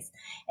case.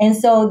 And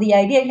so the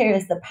idea here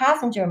is the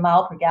passenger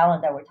mile per gallon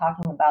that we're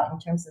talking about in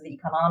terms of the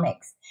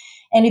economics.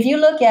 And if you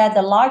look at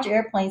the large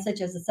airplanes,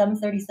 such as the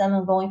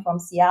 737 going from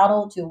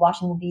Seattle to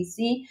Washington,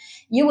 D.C.,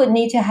 you would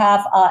need to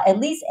have at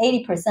least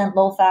 80%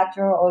 load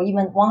factor or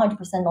even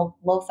 100%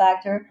 load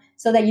factor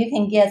so that you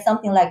can get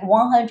something like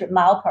 100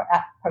 mile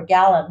per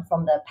gallon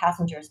from the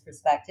passenger's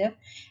perspective.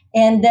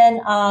 And then,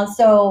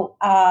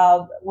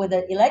 with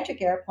an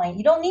electric airplane,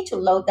 you don't need to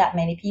load that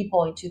many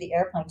people into the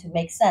airplane to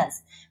make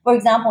sense. For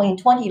example, in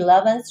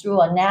 2011,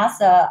 through a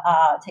NASA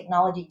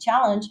technology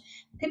challenge,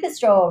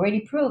 Pipistrel already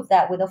proved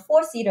that with a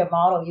four-seater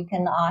model, you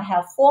can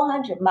have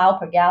 400 mile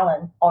per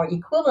gallon or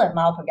equivalent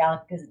mile per gallon,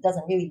 because it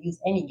doesn't really use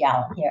any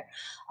gallon here,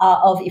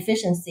 of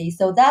efficiency.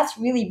 So that's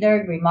really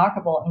very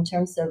remarkable in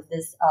terms of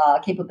this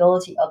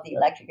capability of the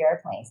electric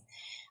airplanes.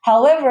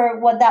 However,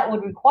 what that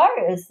would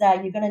require is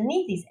that you're going to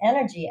need this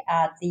energy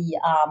at the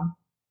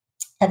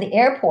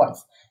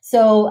airports.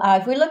 So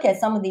if we look at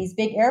some of these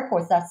big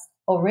airports that's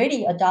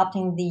already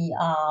adopting the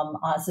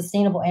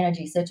sustainable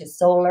energy, such as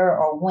solar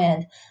or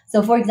wind.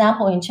 So, for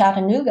example, in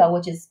Chattanooga,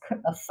 which is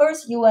the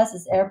first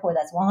U.S. airport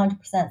that's 100%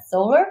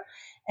 solar.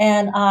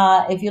 And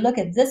if you look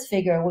at this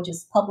figure, which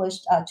is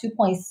published,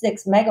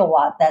 2.6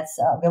 megawatt that's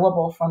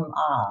available from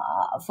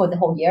for the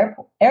whole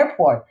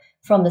airport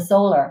from the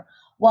solar.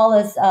 While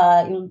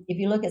if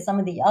you look at some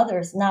of the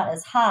others, not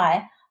as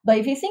high. But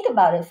if you think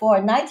about it, for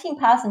a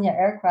 19-passenger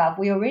aircraft,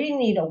 we already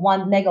need a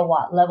 1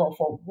 megawatt level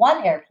for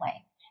one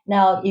airplane.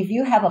 Now, if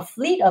you have a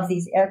fleet of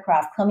these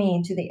aircraft coming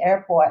into the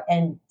airport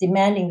and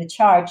demanding the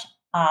charge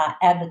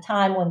at the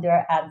time when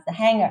they're at the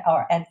hangar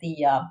or at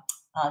the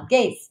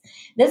gates,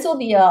 this will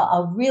be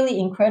a really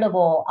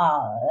incredible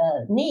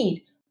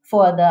need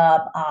for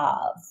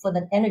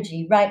the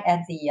energy right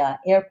at the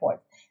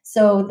airport.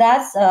 So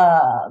that's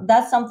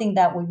something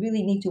that we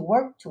really need to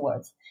work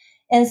towards.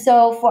 And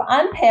so for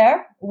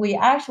Ampaire, we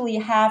actually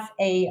have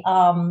a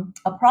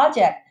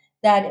project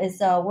that is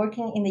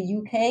working in the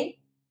UK,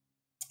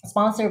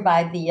 sponsored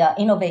by the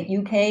Innovate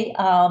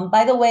UK.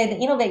 By the way, the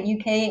Innovate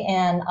UK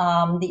and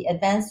the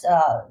Advanced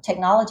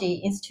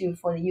Technology Institute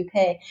for the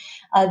UK,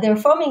 they're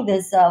forming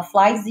this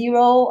Flight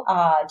Zero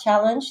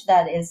challenge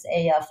that is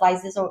a Flight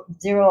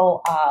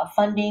Zero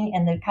funding,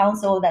 and the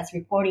council that's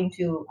reporting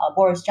to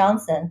Boris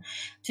Johnson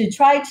to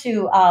try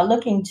to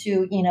look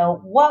into,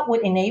 what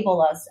would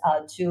enable us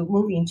to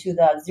move into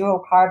the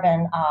zero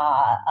carbon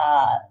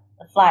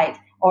flight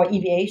or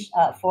aviation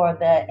for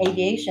the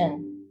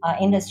aviation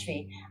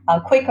industry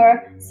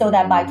quicker, so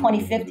that by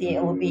 2050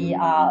 it will be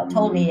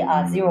totally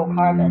zero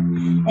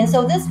carbon. And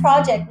so this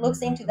project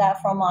looks into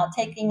that from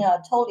taking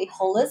a totally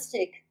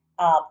holistic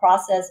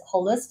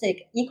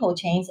holistic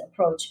eco-chains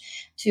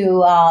approach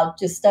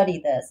to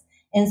study this.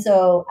 And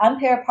so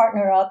Ampaire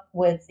partnered up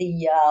with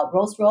the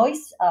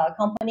Rolls-Royce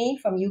company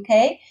from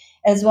UK,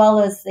 as well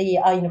as the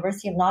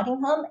University of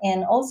Nottingham,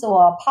 and also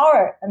a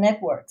Power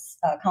Networks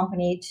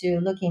company to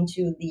look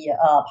into the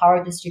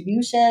power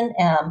distribution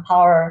and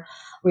power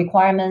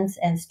requirements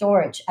and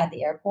storage at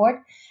the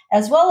airport,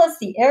 as well as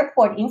the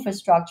airport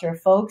infrastructure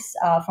folks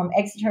from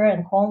Exeter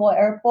and Cornwall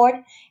Airport,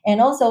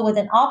 and also with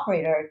an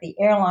operator, the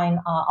airline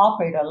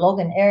operator,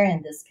 Logan Air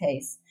in this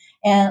case.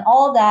 And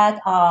all that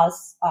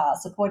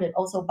supported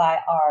also by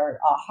our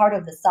Heart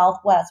of the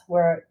Southwest,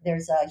 where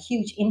there's a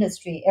huge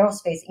industry,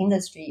 aerospace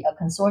industry, a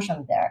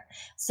consortium there.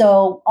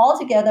 So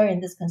altogether in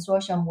this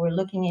consortium, we're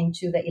looking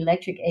into the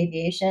electric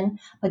aviation,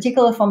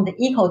 particularly from the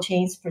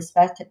eco-chains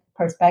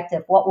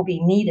perspective, what will be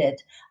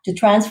needed to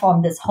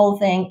transform this whole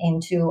thing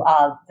into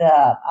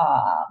the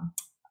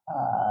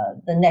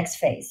next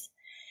phase.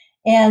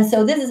 And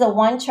so this is a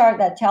one chart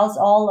that tells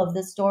all of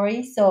this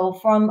story. So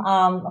from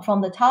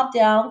the top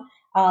down,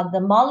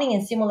 the modeling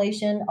and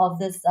simulation of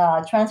this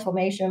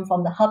transformation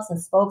from the hubs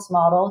and spokes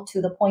model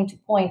to the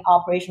point-to-point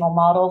operational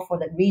model for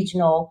the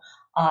regional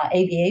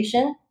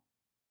aviation,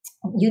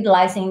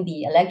 utilizing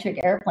the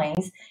electric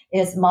airplanes,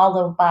 is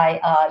modeled by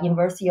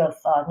University of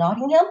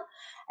Nottingham.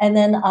 And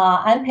then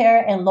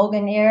Ampaire and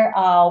Logan Air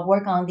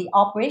work on the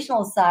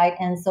operational side.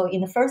 And so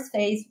in the first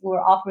phase, we're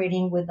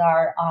operating with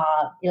our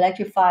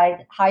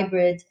electrified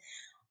hybrid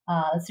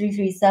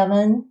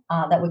 337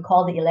 that we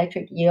call the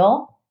electric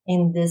eel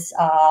in this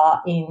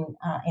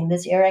in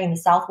this area, in the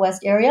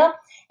southwest area.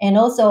 And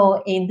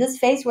also in this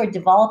phase, we're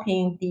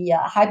developing the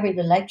hybrid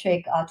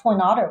electric Twin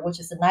Otter, which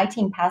is a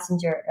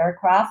 19-passenger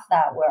aircraft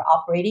that we're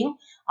operating,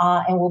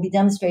 and we'll be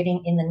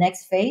demonstrating in the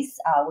next phase,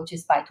 which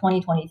is by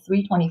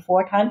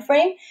 2023-24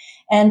 timeframe.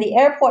 And the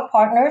airport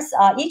partners,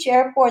 each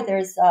airport,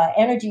 there's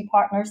energy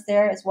partners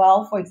there as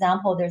well. For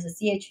example, there's a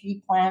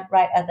CHP plant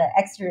right at the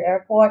Exeter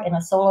Airport and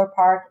a solar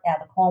park at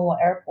the Cornwall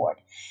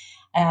Airport.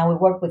 And we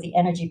work with the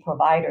energy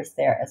providers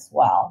there as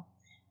well.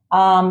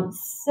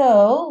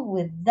 So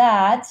with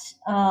that,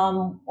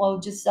 we'll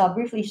just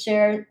briefly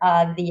share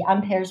the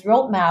Ampaire's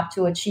roadmap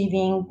to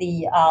achieving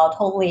the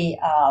totally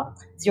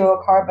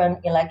zero carbon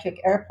electric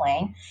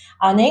airplane.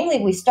 Namely,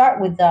 we start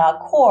with the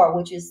core,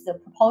 which is the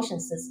propulsion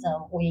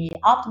system. We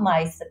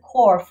optimize the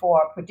core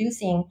for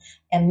producing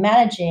and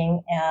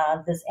managing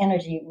this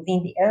energy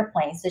within the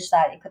airplane such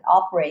that it could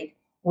operate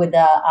with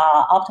the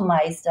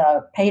optimized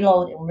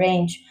payload and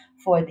range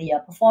for the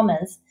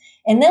performance.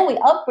 And then we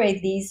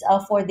upgrade these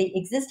for the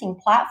existing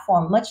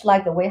platform, much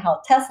like the way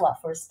how Tesla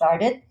first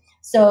started.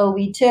 So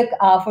we took,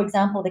 for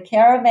example, the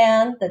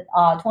Caravan, the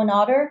Twin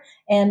Otter,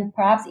 and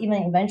perhaps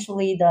even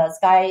eventually the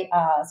Sky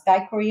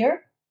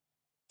Courier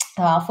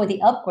for the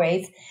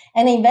upgrades.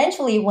 And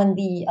eventually, when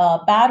the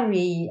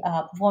battery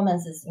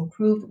performance is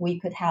improved, we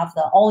could have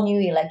the all-new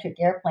electric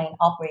airplane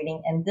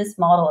operating. And this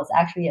model is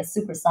actually a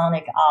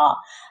supersonic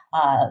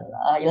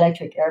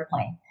electric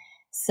airplane.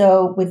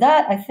 So with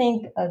that, I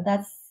think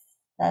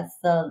that's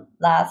the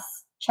last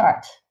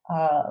chart.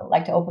 I'd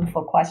like to open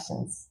for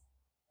questions.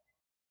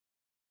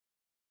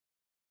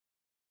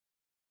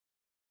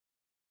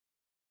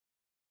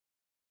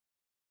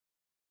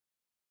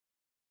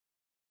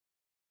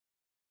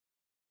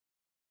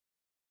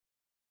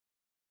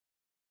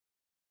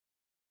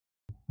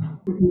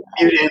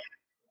 Muted.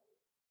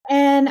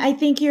 And I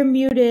think you're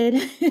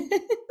muted.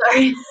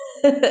 Sorry.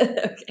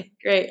 Okay,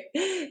 great.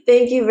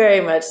 Thank you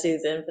very much,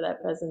 Susan, for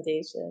that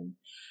presentation.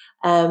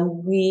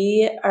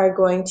 We are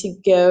going to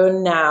go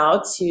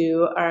now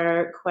to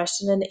our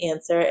question and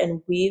answer,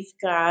 and we've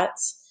got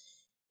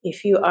a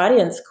few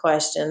audience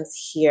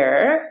questions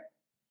here.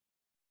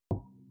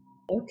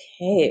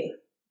 Okay.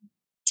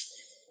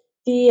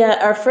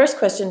 Our first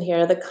question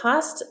here, the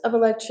cost of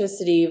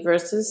electricity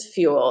versus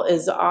fuel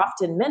is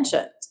often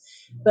mentioned,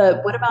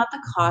 but what about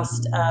the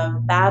cost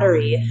of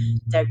battery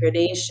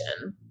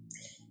degradation?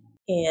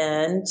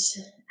 And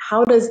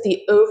how does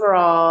the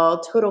overall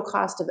total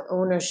cost of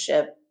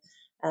ownership,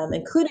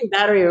 including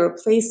battery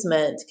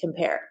replacement,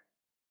 compare?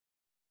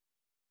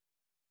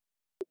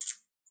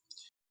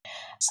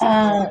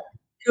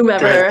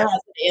 Whomever has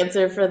an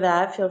answer for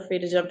that, feel free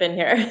to jump in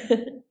here.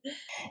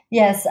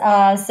 Yes,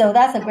 so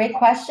that's a great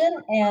question,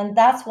 and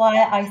that's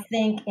why I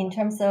think in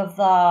terms of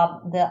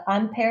the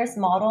Ampaire's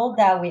model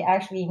that we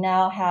actually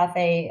now have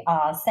a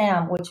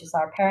SAM, which is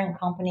our parent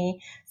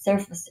company,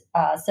 Surf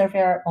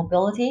Air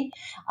Mobility.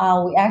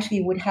 We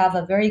actually would have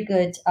a very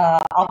good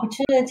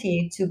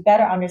opportunity to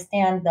better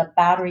understand the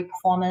battery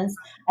performance,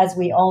 as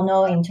we all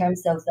know, in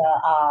terms of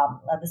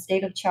the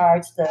state of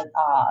charge,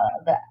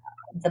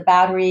 the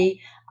battery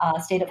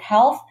state of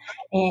health,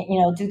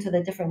 and due to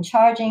the different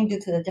charging, due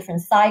to the different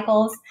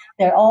cycles,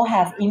 they all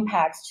have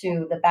impacts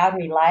to the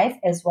battery life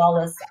as well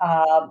as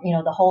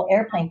the whole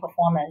airplane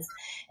performance.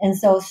 And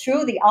so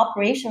through the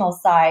operational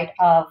side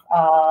of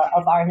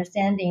our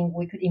understanding,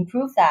 we could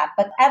improve that.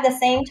 But at the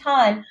same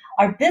time,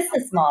 our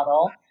business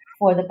model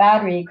for the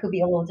battery could be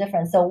a little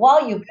different. So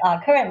while you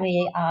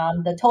currently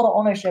the total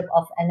ownership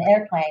of an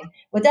airplane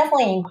would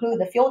definitely include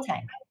the fuel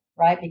tank,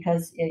 right?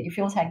 Because you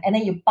fuel tank, and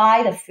then you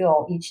buy the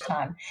fuel each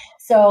time.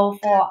 So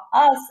for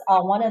us,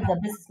 one of the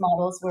business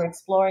models we're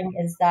exploring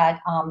is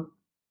that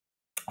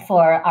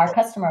for our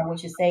customer,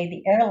 which is say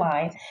the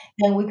airline,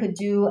 then we could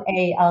do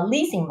a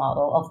leasing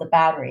model of the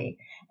battery.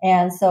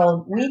 And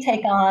so we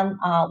take on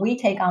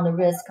the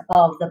risk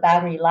of the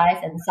battery life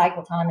and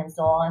cycle time and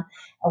so on,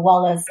 as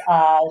well as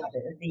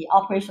the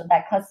operation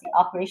that cuts the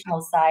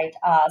operational side,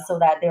 so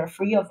that they're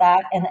free of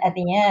that. And at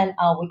the end,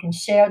 we can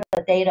share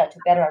the data to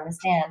better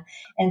understand.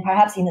 And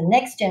perhaps in the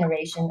next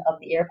generation of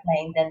the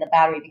airplane, then the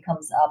battery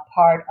becomes a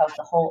part of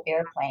the whole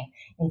airplane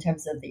in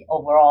terms of the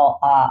overall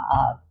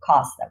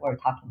cost that we're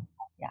talking about.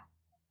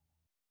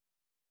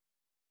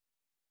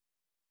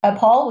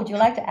 Paul, would you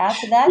like to add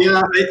to that?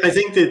 Yeah, I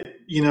think that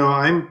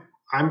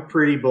I'm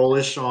pretty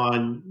bullish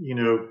on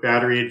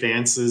battery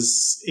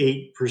advances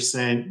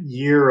 8%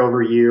 year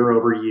over year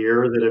over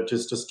year that have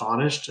just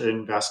astonished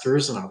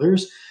investors and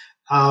others.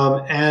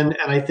 And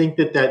I think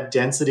that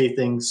density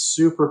thing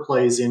super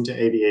plays into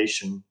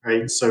aviation,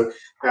 right? So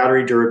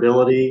battery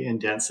durability and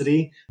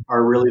density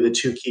are really the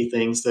two key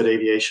things that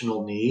aviation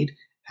will need.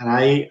 And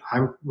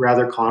I'm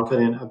rather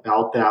confident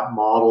about that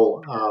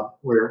model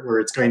where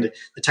the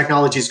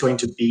technology is going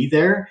to be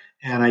there.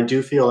 And I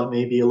do feel it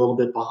may be a little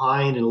bit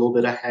behind and a little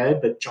bit ahead,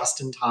 but just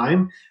in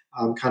time.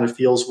 Kind of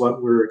feels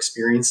what we're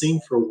experiencing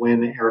for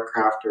when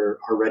aircraft are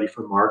ready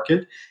for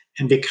market.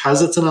 And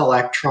because it's an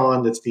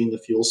electron that's being the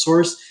fuel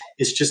source,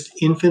 it's just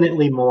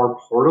infinitely more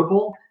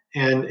portable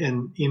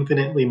and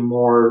infinitely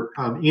more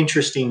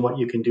interesting what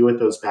you can do with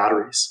those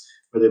batteries,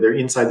 whether they're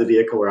inside the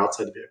vehicle or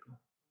outside the vehicle.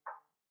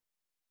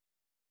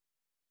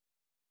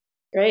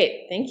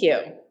 Great, thank you.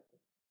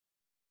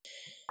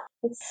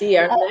 Let's see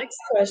our next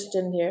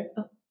question here.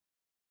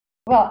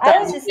 Well, I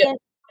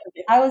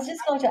was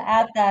just going to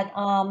add that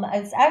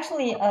it's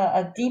actually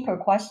a deeper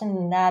question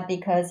than that,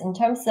 because in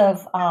terms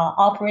of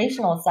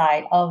operational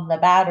side of the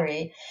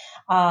battery,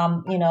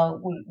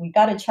 we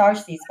got to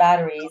charge these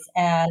batteries,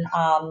 and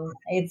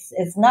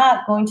it's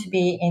not going to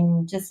be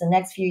in just the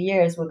next few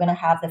years. We're going to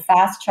have the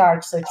fast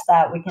charge such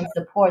that we can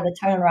support the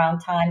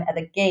turnaround time at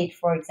the gate,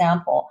 for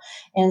example.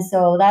 And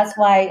so that's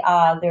why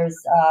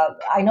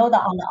I know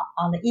that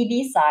on the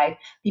EV side,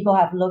 people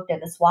have looked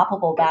at the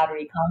swappable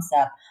battery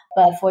concept,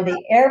 but for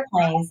the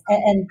airplanes,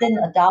 and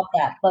didn't adopt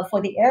that. But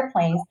for the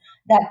airplanes,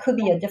 that could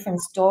be a different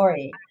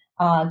story.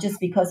 Just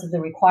because of the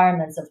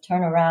requirements of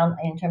turnaround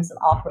in terms of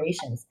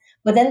operations.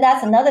 But then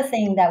that's another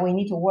thing that we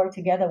need to work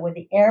together with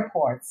the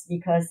airports,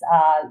 because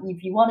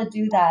if you want to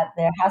do that,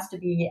 there has to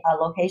be a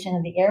location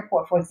in the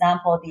airport. For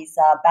example, these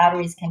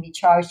batteries can be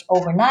charged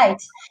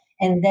overnight,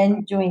 and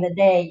then during the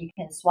day you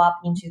can swap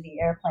into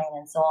the airplane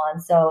and so on.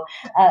 So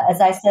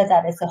as I said,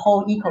 that it's a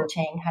whole eco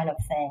chain kind of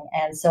thing.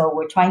 And so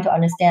we're trying to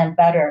understand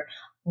better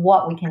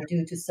what we can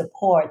do to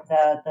support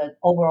the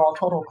overall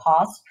total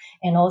cost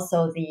and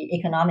also the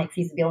economic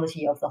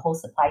feasibility of the whole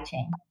supply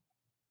chain.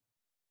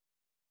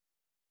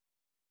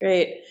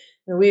 Great.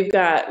 We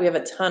have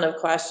a ton of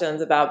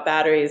questions about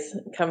batteries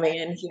coming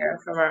in here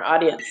from our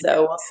audience,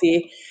 so we'll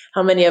see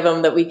how many of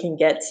them that we can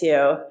get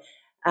to.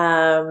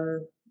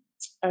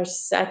 Our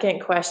second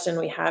question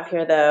we have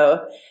here,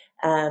 though,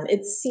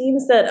 it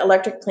seems that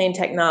electric plane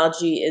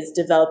technology is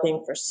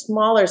developing for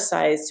smaller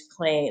sized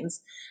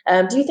planes.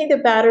 Do you think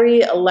that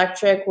battery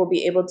electric will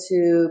be able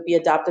to be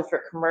adopted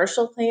for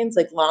commercial planes,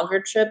 like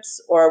longer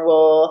trips, or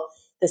will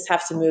this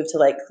have to move to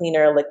like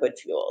cleaner liquid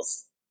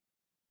fuels?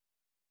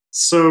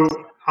 So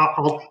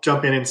I'll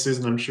jump in, and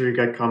Susan, I'm sure you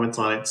got comments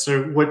on it.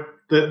 So what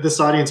this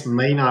audience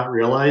may not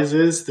realize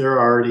is there are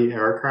already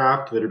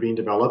aircraft that are being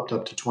developed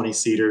up to 20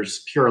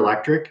 seaters, pure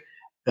electric,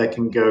 that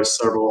can go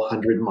several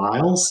hundred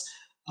miles.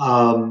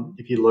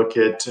 If you look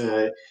at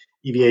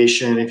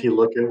aviation, if you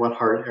look at what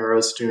Heart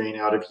Aero's doing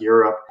out of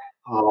Europe,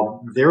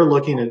 they're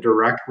looking at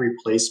direct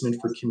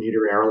replacement for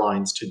commuter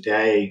airlines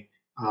today.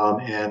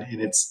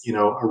 And it's, a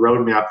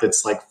roadmap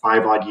that's like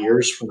 5 odd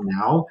years from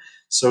now.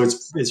 So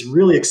it's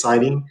really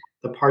exciting.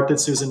 The part that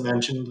Susan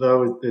mentioned,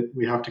 though, that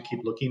we have to keep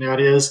looking at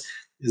is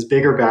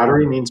bigger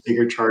battery means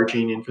bigger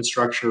charging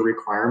infrastructure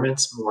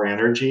requirements, more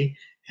energy,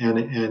 and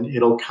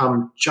it'll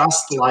come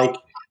just like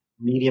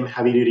medium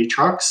heavy duty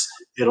trucks.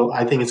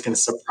 I think it's going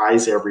to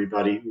surprise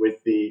everybody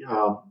with the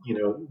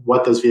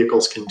what those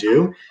vehicles can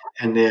do,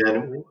 and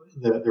then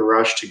the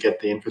rush to get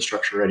the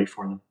infrastructure ready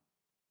for them.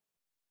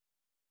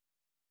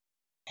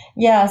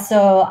 Yeah,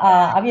 so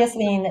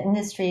obviously in the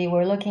industry,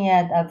 we're looking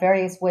at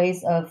various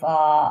ways of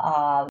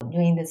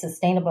doing the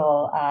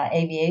sustainable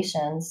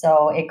aviation.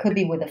 So it could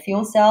be with a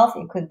fuel cell,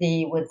 it could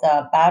be with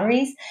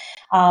batteries.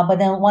 But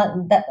then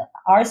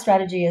our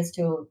strategy is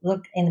to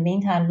look, in the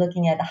meantime,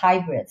 looking at the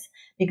hybrids.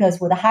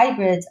 Because with the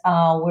hybrids,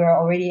 we're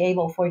already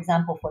able, for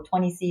example, for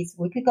 20 seats,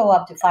 we could go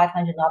up to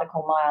 500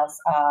 nautical miles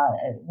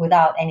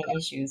without any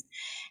issues.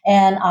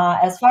 And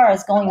as far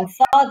as going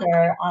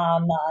further,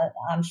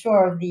 I'm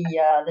sure the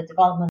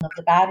development of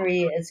the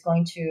battery is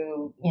going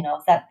to,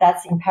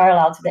 that's in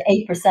parallel to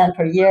the 8%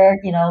 per year.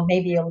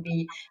 Maybe it'll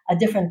be a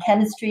different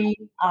chemistry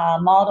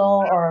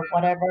model or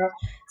whatever.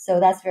 So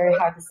that's very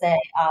hard to say.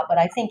 But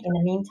I think in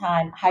the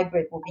meantime,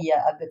 hybrid will be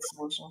a good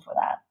solution for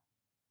that.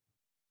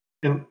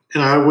 And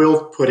I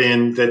will put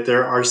in that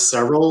there are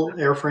several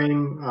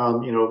airframe,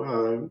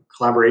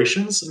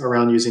 collaborations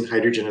around using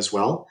hydrogen as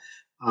well,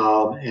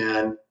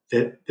 and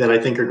that I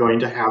think are going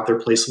to have their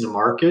place in the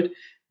market.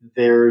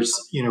 There's,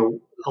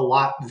 a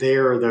lot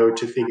there though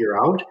to figure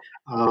out,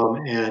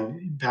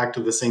 and back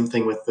to the same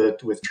thing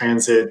with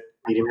transit,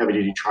 medium heavy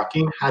duty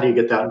trucking. How do you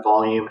get that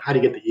volume? How do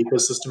you get the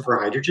ecosystem for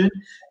hydrogen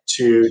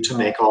to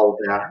make all of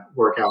that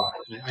work out?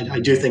 I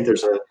do think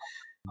there's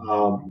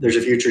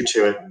a future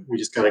to it. We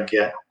just got to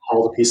get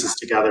all the pieces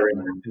together,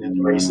 and then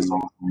the race is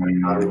on.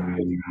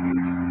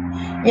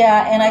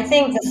 Yeah, and I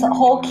think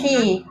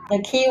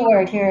the key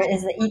word here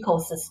is the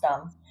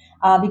ecosystem.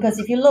 Because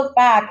if you look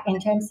back in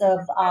terms of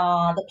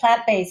the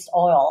plant-based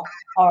oil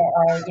or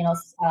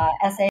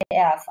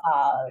SAF,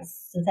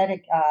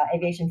 synthetic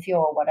aviation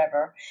fuel or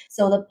whatever.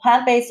 So the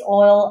plant-based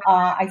oil,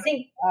 I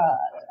think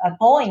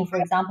Boeing, for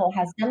example,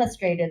 has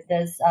demonstrated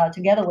this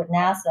together with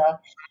NASA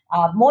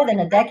more than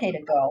a decade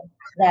ago,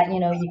 that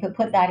you could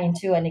put that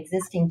into an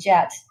existing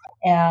jet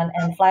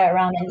and fly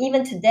around. And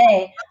even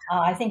today,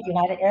 I think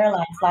United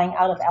Airlines flying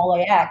out of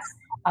LAX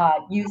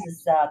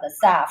uses the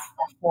SAF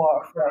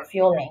for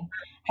fueling.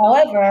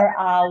 However,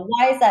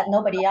 why is that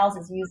nobody else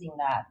is using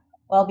that?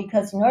 Well,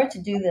 because in order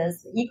to do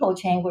this, eco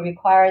chain would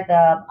require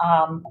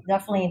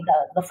definitely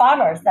the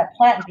farmers that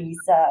plant these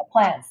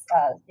plants,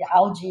 the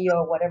algae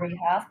or whatever you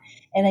have,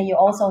 and then you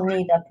also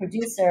need a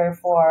producer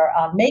for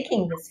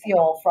making this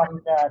fuel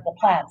from the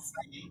plants.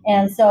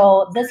 And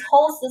so this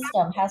whole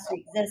system has to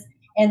exist,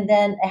 and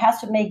then it has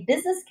to make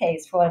business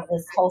case for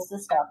this whole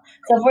system.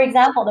 So, for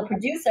example, the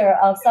producer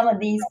of some of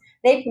these,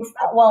 they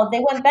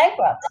went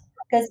bankrupt.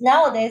 Because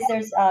nowadays,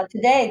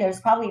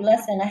 there's probably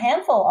less than a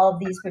handful of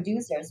these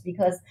producers,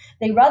 because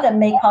they rather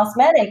make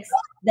cosmetics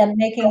than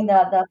making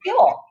the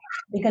fuel.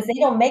 because they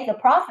don't make a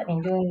profit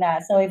in doing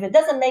that. So if it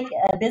doesn't make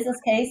a business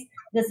case,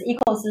 this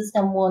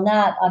ecosystem will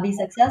not be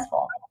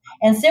successful.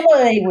 And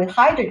similarly with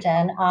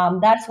hydrogen,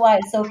 that's why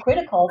it's so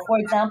critical. For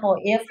example,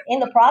 if in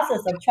the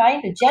process of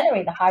trying to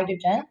generate the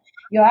hydrogen,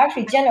 you're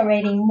actually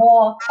generating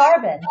more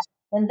carbon,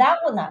 then that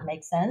would not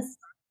make sense,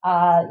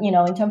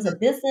 in terms of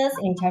business,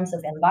 in terms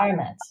of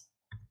environment.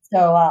 So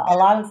a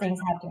lot of things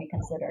have to be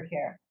considered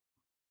here.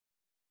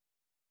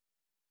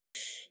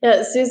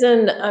 Yeah,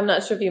 Susan, I'm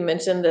not sure if you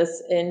mentioned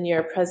this in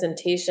your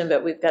presentation,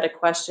 but we've got a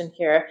question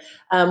here.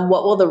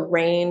 What will the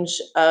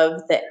range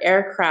of the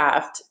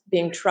aircraft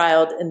being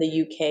trialed in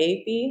the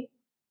UK be?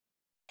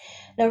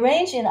 The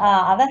range in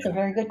that's a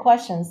very good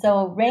question.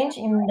 So range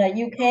in the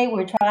UK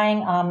we're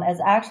trying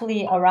is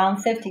actually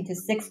around 50 to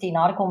 60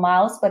 nautical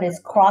miles, but it's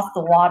across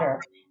the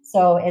water.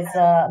 So it's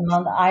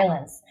among the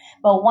islands.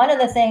 But one of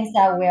the things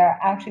that we're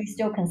actually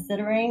still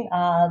considering,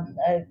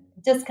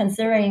 just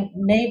considering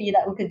maybe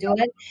that we could do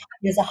it,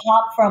 is a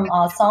hop from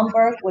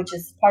Sonberg, which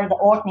is part of the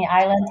Orkney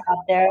Islands up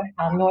there,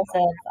 north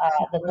of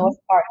the north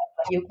part of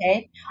the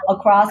UK,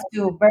 across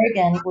to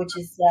Bergen, which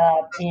is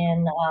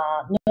in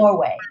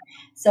Norway.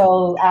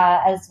 So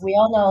as we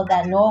all know,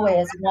 that Norway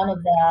is one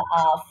of the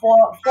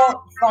four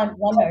front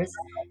runners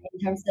in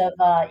terms of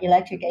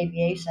electric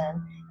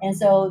aviation, and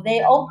so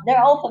they're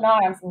open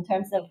arms in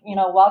terms of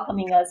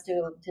welcoming us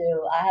to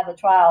have a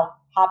trial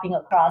hopping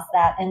across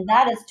that, and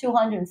that is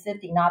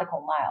 250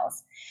 nautical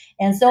miles.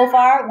 And so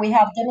far, we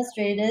have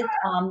demonstrated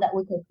that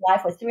we could fly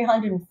for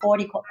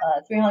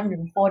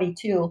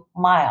 342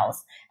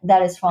 miles.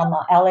 That is from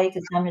LA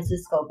to San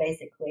Francisco,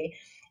 basically.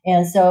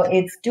 And so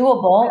it's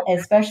doable,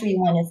 especially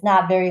when it's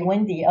not very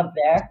windy up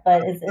there,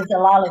 but it's a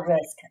lot of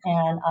risk.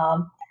 And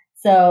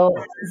so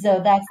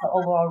that's the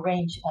overall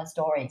range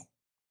story.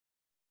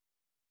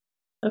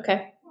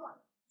 Okay,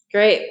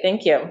 great,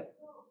 thank you.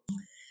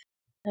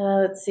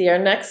 Let's see, our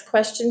next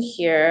question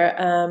here.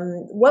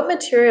 What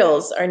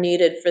materials are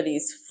needed for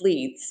these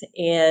fleets,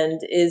 and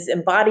is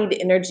embodied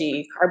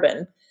energy,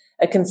 carbon,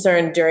 a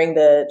concern during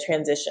the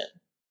transition?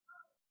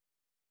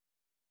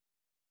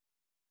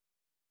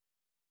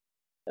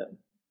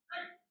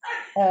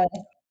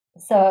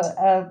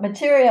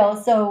 Material.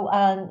 So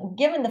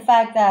given the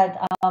fact that,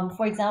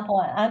 for example,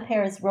 on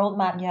Ampaire's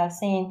roadmap, you have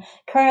seen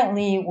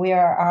currently we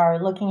are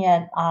looking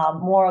at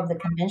more of the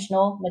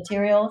conventional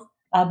materials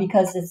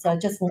because it's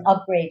just an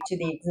upgrade to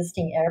the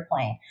existing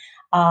airplane.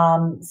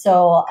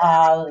 So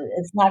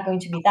it's not going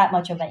to be that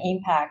much of an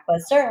impact, but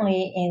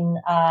certainly in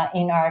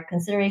our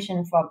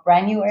consideration for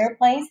brand new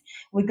airplanes,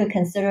 we could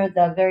consider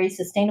the very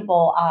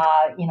sustainable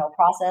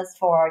process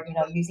for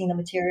using the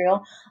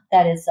material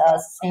that is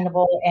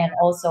sustainable and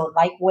also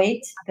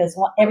lightweight, because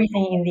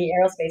everything in the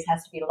aerospace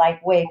has to be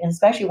lightweight, and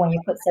especially when you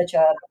put such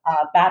a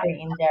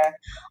battery in there.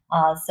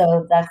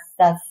 So that's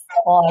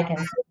all I can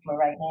say for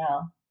right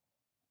now.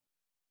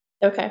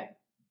 Okay,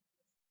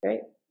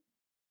 great.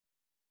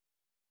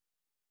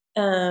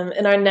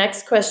 And our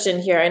next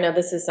question here, I know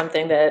this is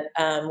something that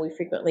we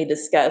frequently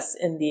discuss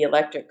in the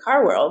electric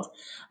car world.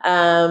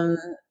 One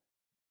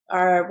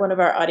of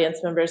our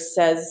audience members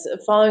says,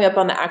 following up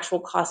on the actual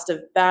cost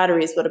of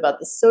batteries, what about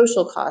the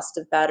social cost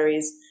of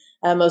batteries?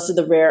 Most of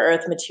the rare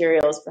earth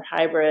materials for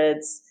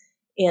hybrids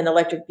and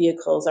electric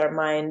vehicles are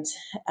mined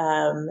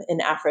in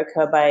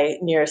Africa by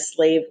near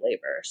slave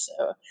labor.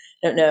 So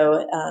I don't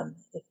know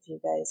if you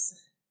guys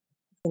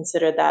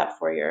considered that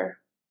for your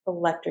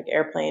electric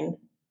airplane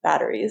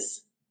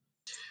batteries.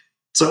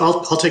 So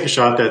I'll take a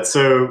shot at that.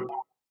 So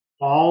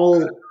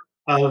all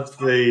of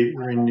the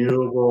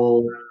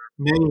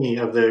many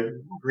of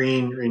the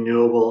green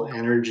renewable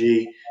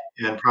energy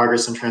and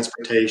progress in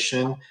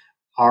transportation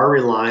are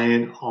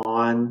reliant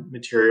on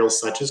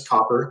materials such as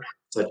copper,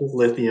 such as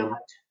lithium,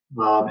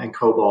 and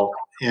cobalt.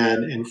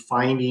 And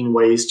finding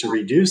ways to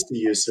reduce the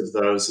use of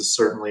those is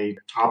certainly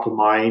top of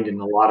mind and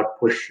a lot of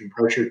push and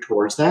pressure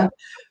towards that.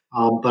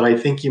 But I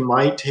think you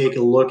might take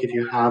a look, if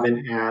you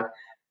haven't, at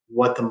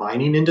what the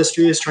mining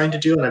industry is trying to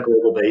do on a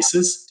global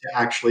basis to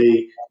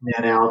actually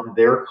net out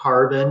their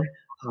carbon,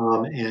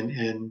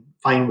 and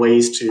find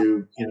ways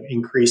to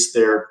increase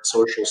their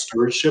social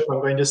stewardship, I'm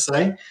going to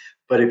say.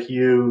 But if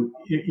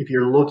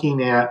you're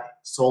looking at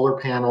solar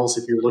panels,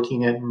 if you're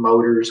looking at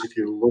motors, if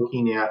you're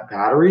looking at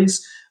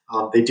batteries,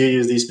 they do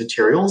use these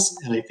materials,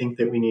 and I think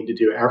that we need to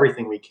do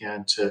everything we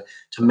can to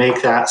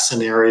make that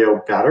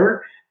scenario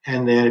better.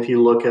 And then if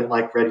you look at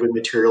like redwood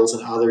materials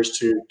and others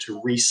to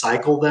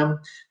recycle them,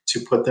 to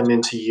put them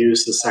into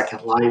use a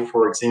second life,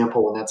 for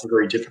example, and that's a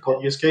very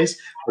difficult use case,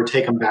 or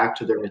take them back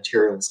to their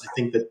materials. I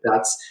think that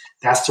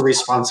that's the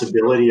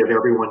responsibility of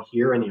everyone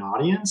here in the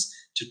audience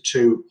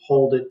to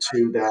hold it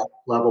to that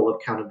level of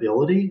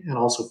accountability and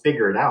also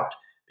figure it out,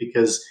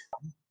 because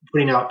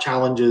putting out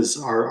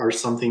challenges are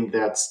something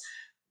that's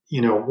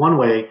one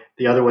way.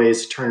 The other way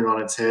is to turn it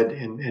on its head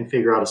and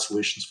figure out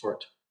solutions for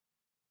it.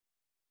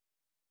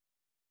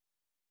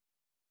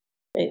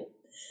 Great.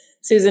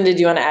 Susan, did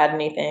you want to add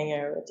anything,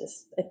 or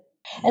just?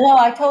 And no,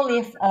 I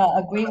totally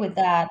agree with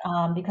that,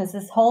 because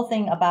this whole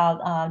thing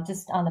about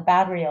just on the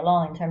battery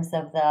alone, in terms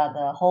of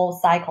the whole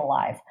cycle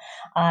life,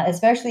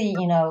 especially,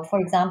 for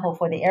example,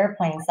 for the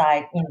airplane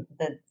side,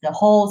 the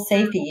whole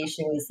safety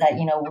issue is that,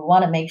 we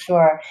want to make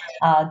sure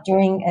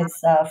during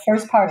its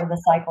first part of the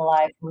cycle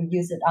life, we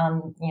use it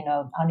on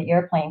the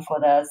airplane for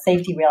the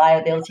safety,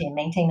 reliability, and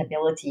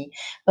maintainability.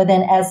 But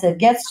then as it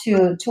gets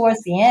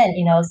towards the end,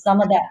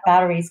 some of that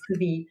batteries could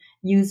be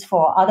used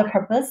for other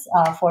purpose,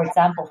 for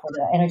example, for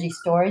the energy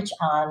storage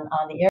on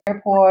the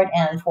airport,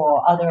 and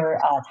for other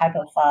type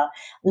of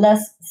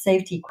less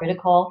safety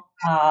critical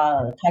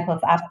type of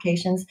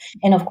applications.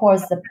 And of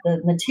course,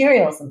 the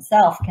materials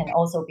themselves can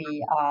also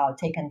be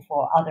taken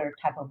for other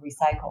type of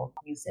recycled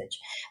usage.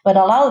 But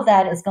a lot of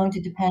that is going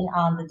to depend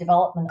on the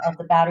development of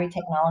the battery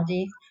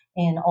technology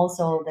and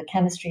also the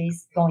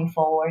chemistries going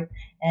forward.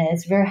 And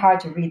it's very hard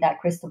to read that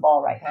crystal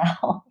ball right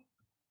now.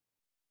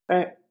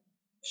 Right.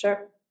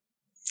 Sure.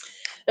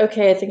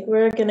 Okay, I think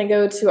we're going to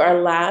go to our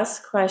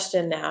last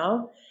question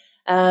now.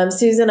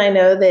 Susan, I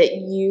know that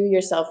you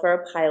yourself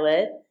are a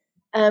pilot.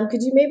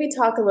 Could you maybe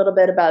talk a little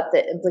bit about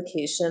the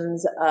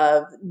implications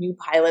of new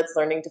pilots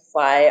learning to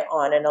fly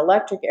on an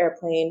electric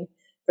airplane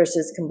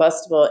versus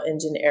combustible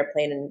engine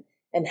airplane,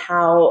 and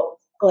how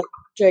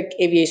electric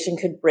aviation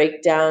could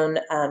break down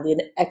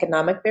the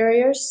economic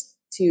barriers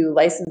to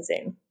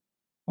licensing?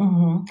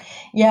 Mm-hmm.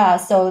 Yeah,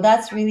 so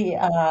that's really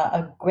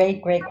a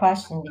great, great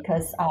question,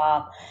 because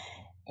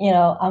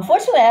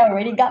unfortunately, I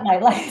already got my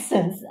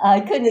license.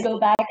 I couldn't go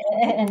back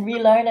and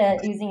relearn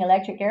it using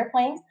electric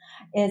airplanes.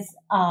 It's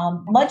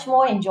much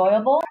more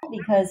enjoyable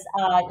because,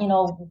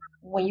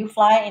 when you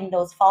fly in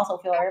those fossil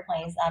fuel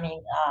airplanes, I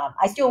mean,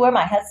 I still wear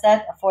my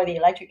headset for the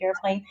electric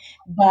airplane,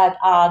 but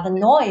the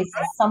noise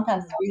is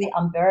sometimes really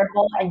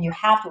unbearable, and you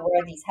have to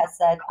wear these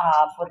headsets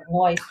for the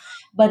noise.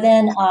 But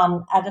then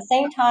at the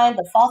same time,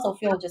 the fossil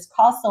fuel just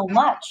costs so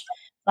much.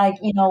 Like,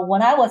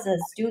 when I was a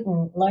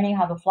student learning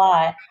how to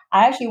fly,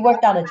 I actually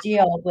worked out a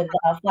deal with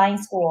a flying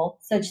school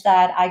such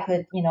that I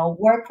could,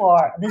 work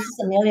for, this is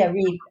Amelia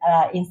Reed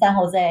in San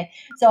Jose.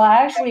 So I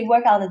actually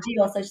worked out a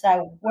deal such that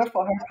I work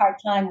for her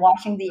part-time,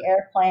 washing the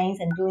airplanes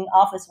and doing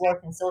office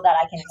work, and so that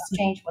I can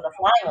exchange for the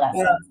flying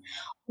lessons.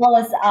 Well,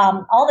 as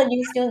all the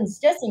new students,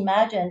 just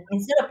imagine,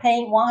 instead of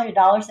paying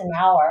 $100 an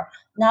hour,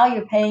 now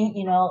you're paying,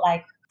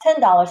 like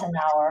 $10 an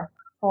hour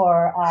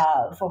for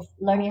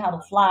learning how to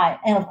fly.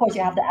 And of course,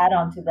 you have to add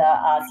on to the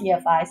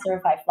CFI,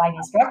 Certified Flight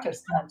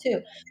Instructors time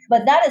too.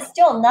 But that is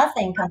still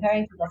nothing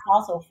comparing to the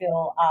fossil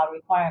fuel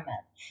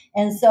requirement.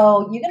 And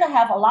so you're going to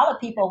have a lot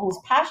of people who's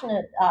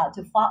passionate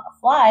to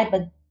fly,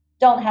 but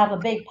don't have a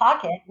big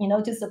pocket,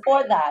 to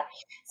support that.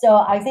 So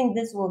I think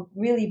this will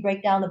really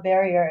break down the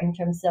barrier in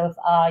terms of,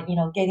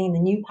 getting the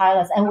new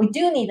pilots. And we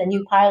do need the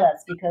new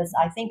pilots, because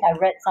I think I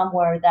read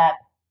somewhere that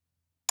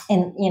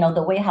in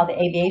the way how the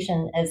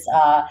aviation is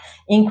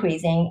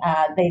increasing,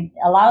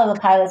 a lot of the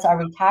pilots are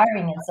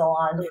retiring and so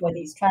on for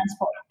these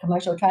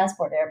commercial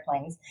transport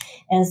airplanes,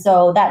 and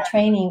so that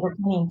training we're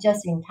coming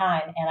just in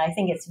time, and I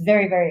think it's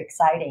very, very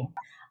exciting.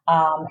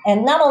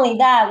 And not only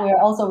that,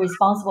 we're also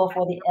responsible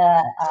for the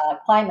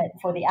climate,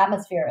 for the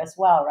atmosphere as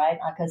well, right?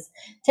 Because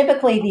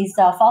typically these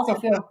fossil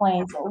fuel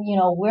planes,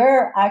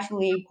 we're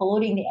actually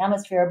polluting the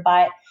atmosphere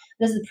by,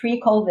 this is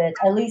pre-COVID,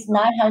 at least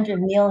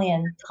 900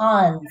 million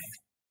tons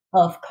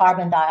of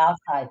carbon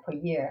dioxide per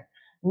year.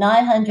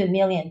 900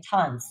 million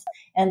tons.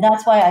 And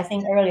that's why I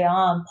think earlier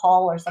on,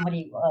 Paul or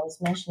somebody was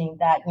mentioning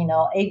that,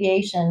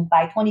 aviation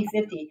by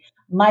 2050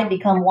 might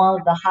become one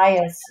of the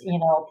highest,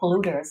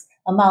 polluters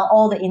among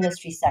all the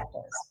industry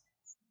sectors.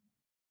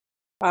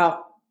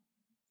 Wow.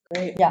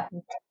 Great. Yeah.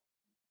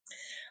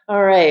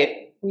 All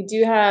right. We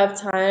do have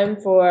time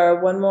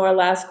for one more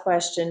last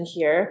question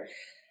here.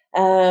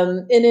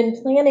 And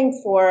in planning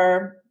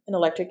for an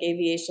electric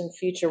aviation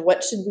future,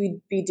 what should we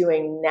be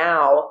doing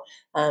now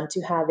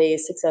to have a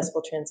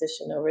successful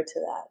transition over to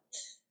that?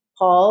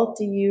 Paul,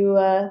 do you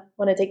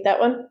want to take that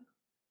one?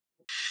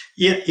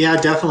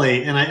 Yeah,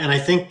 definitely. And I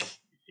think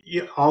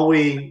all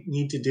we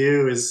need to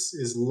do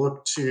is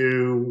look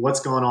to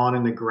what's going on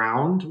in the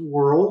ground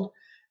world,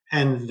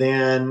 and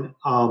then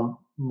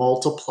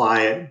multiply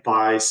it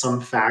by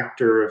some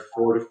factor of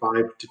 4 to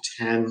 5 to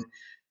 10,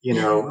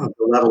 of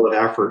the level of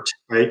effort,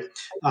 right?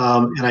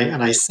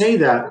 And I say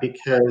that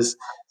because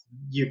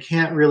you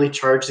can't really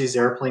charge these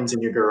airplanes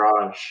in your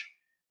garage.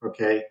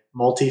 Okay,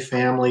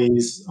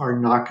 multifamilies are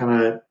not going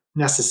to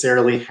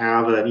necessarily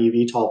have an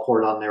eVTOL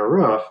port on their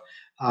roof.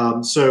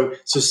 So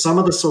some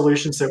of the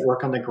solutions that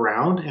work on the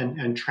ground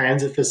and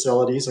transit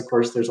facilities, of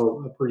course, there's a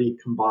pretty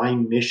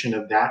combined mission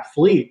of that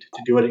fleet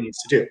to do what it needs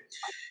to do.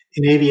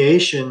 In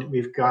aviation,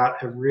 we've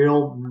got a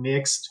real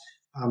mixed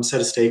set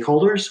of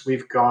stakeholders.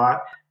 We've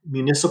got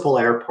municipal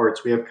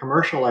airports, we have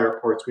commercial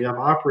airports, we have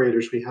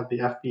operators, we have the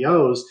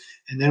FBOs,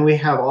 and then we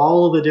have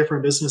all of the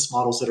different business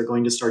models that are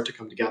going to start to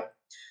come together.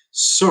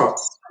 So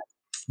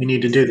we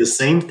need to do the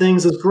same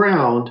things as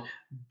ground,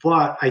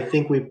 but I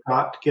think we've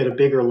got to get a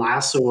bigger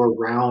lasso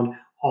around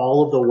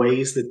all of the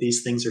ways that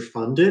these things are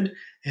funded.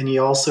 And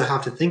you also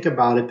have to think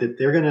about it that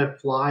they're going to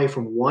fly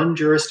from one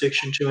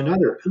jurisdiction to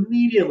another.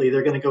 Immediately,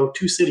 they're going to go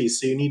 2 cities.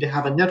 So you need to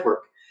have a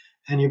network.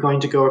 And you're going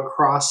to go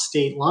across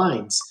state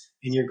lines.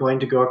 And you're going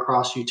to go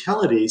across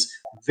utilities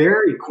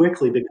very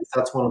quickly, because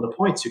that's one of the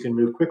points. You can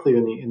move quickly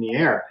in the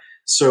air.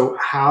 So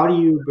how do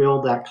you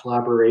build that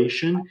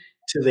collaboration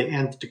to the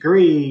nth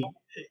degree,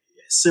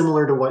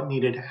 similar to what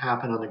needed to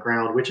happen on the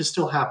ground, which is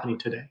still happening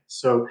today?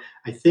 So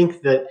I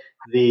think that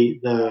the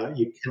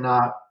you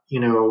cannot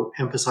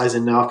emphasize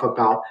enough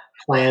about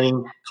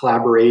planning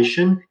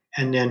collaboration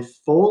and then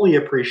fully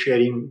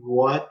appreciating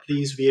what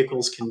these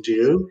vehicles can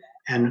do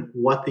and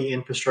what the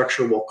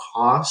infrastructure will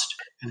cost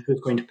and who's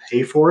going to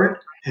pay for it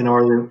in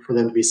order for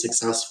them to be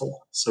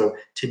successful. So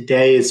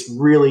today is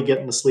really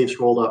getting the sleeves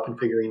rolled up and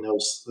figuring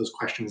those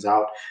questions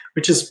out,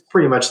 which is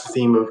pretty much the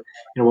theme of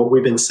what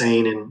we've been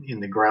saying in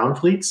the ground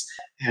fleets,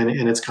 and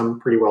it's come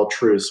pretty well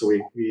true. So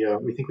we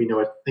think we know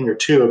a thing or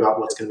two about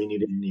what's going to be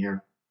needed in the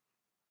air.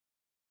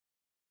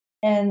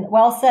 And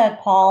well said,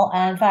 Paul.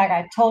 And in fact,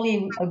 I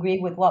totally agree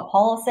with what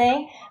Paul is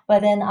saying.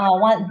 But then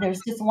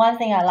there's just one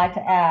thing I'd like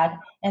to add,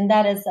 and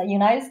that is the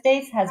United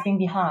States has been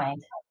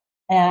behind.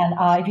 And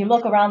if you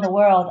look around the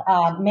world,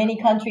 many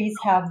countries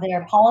have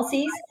their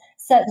policies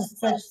such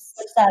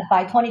that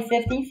by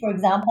 2050, for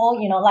example,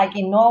 like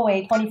in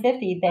Norway,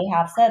 2050, they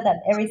have said that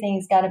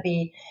everything's got to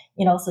be,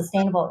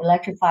 sustainable,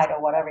 electrified or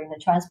whatever in the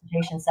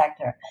transportation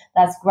sector.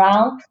 That's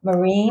ground,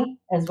 marine,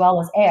 as well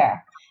as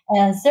air.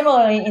 And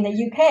similarly, in the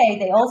UK,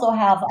 they also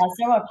have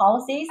similar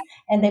policies,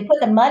 and they put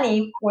the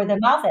money where their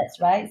mouth is,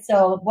 right?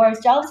 So Boris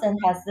Johnson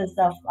has this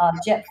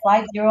Jet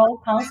Flight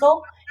Zero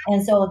Council,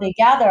 and so they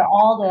gather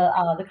all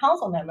the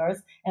council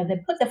members, and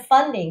they put the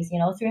fundings,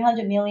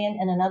 300 million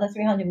and another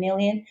 300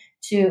 million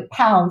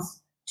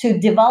pounds to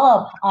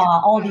develop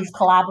all these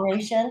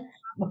collaboration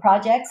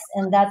projects,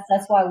 and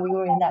that's why we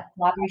were in that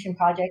collaboration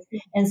project.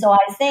 And so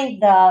I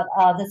think the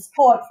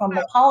support from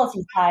the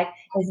policy side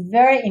is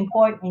very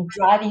important in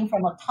driving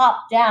from a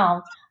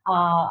top-down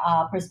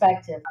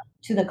perspective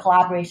to the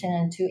collaboration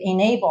and to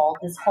enable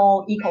this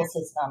whole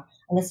ecosystem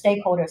and the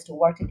stakeholders to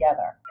work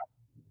together.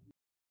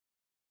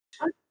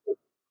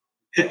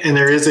 And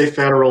there is a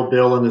federal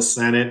bill in the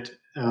Senate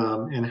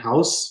and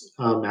House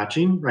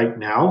matching right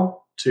now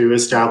to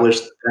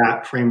establish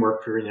that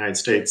framework for the United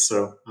States.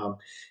 So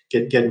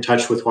get in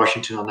touch with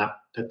Washington on that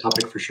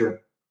topic for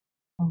sure.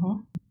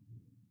 Mm-hmm.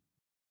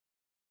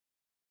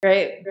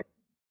 Great.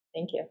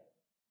 Thank you.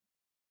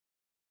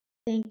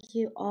 Thank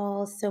you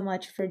all so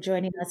much for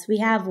joining us. We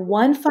have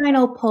one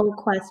final poll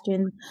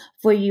question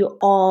for you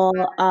all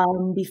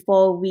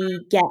before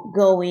we get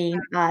going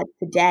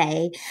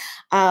today.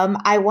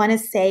 I want to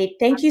say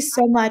thank you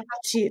so much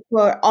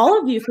for all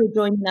of you for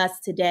joining us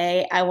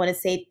today. I want to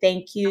say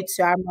thank you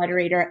to our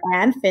moderator,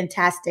 Anne.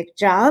 Fantastic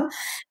job.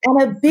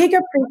 And a big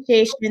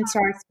appreciation to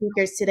our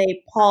speakers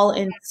today, Paul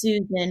and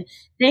Susan.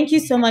 Thank you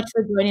so much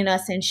for joining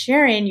us and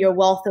sharing your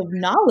wealth of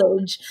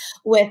knowledge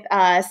with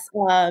us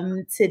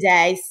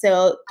today. So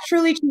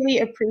truly, truly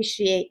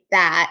appreciate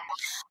that.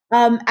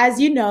 As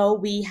you know,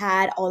 we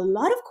had a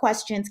lot of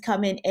questions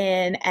coming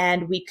in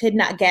and we could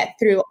not get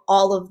through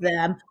all of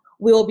them.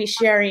 We will be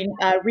sharing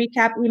a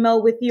recap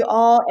email with you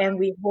all, and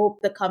we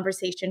hope the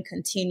conversation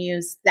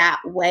continues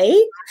that way.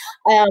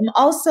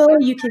 Also,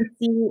 you can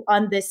see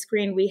on this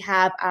screen, we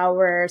have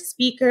our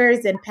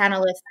speakers and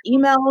panelists'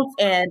 emails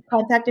and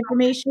contact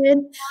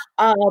information.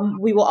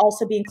 We will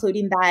also be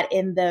including that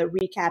in the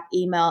recap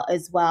email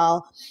as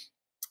well.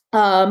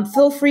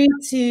 Feel free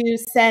to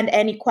send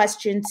any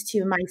questions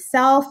to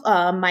myself.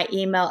 My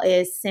email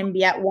is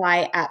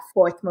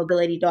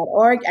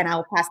symbiaty@fourthmobility.org, and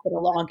I'll pass it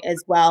along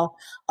as well,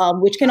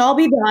 which can all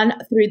be done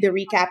through the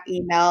recap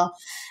email.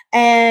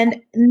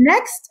 And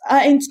next,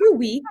 in 2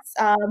 weeks,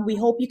 we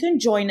hope you can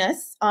join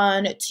us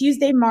on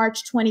Tuesday,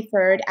 March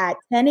 23rd at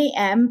 10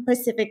 a.m.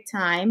 Pacific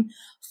time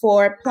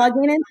for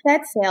Plug-in and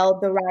Set Sail,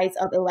 the Rise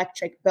of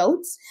Electric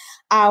Boats.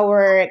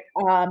 Our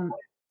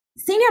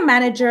Senior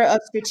Manager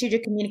of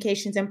Strategic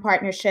Communications and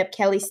Partnership,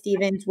 Kelly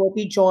Stevens, will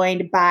be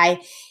joined by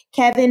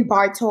Kevin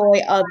Bartoy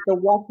of the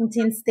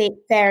Washington State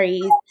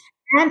Ferries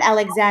and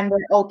Alexander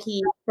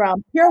O'Keefe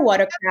from Pure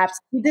Watercrafts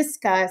to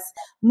discuss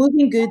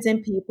moving goods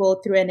and people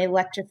through an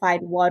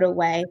electrified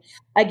waterway.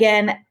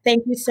 Again,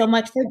 thank you so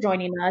much for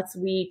joining us.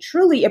 We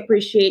truly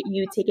appreciate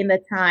you taking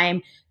the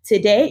time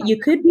today. You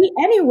could be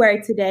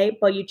anywhere today,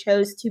 but you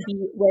chose to be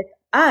with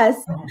us.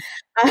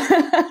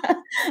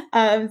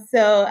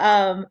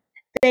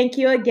 Thank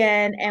you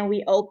again, and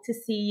we hope to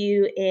see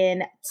you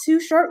in 2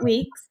 short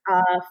weeks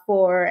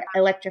for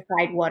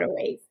Electrified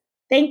Waterways.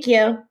 Thank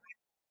you.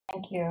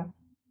 Thank you.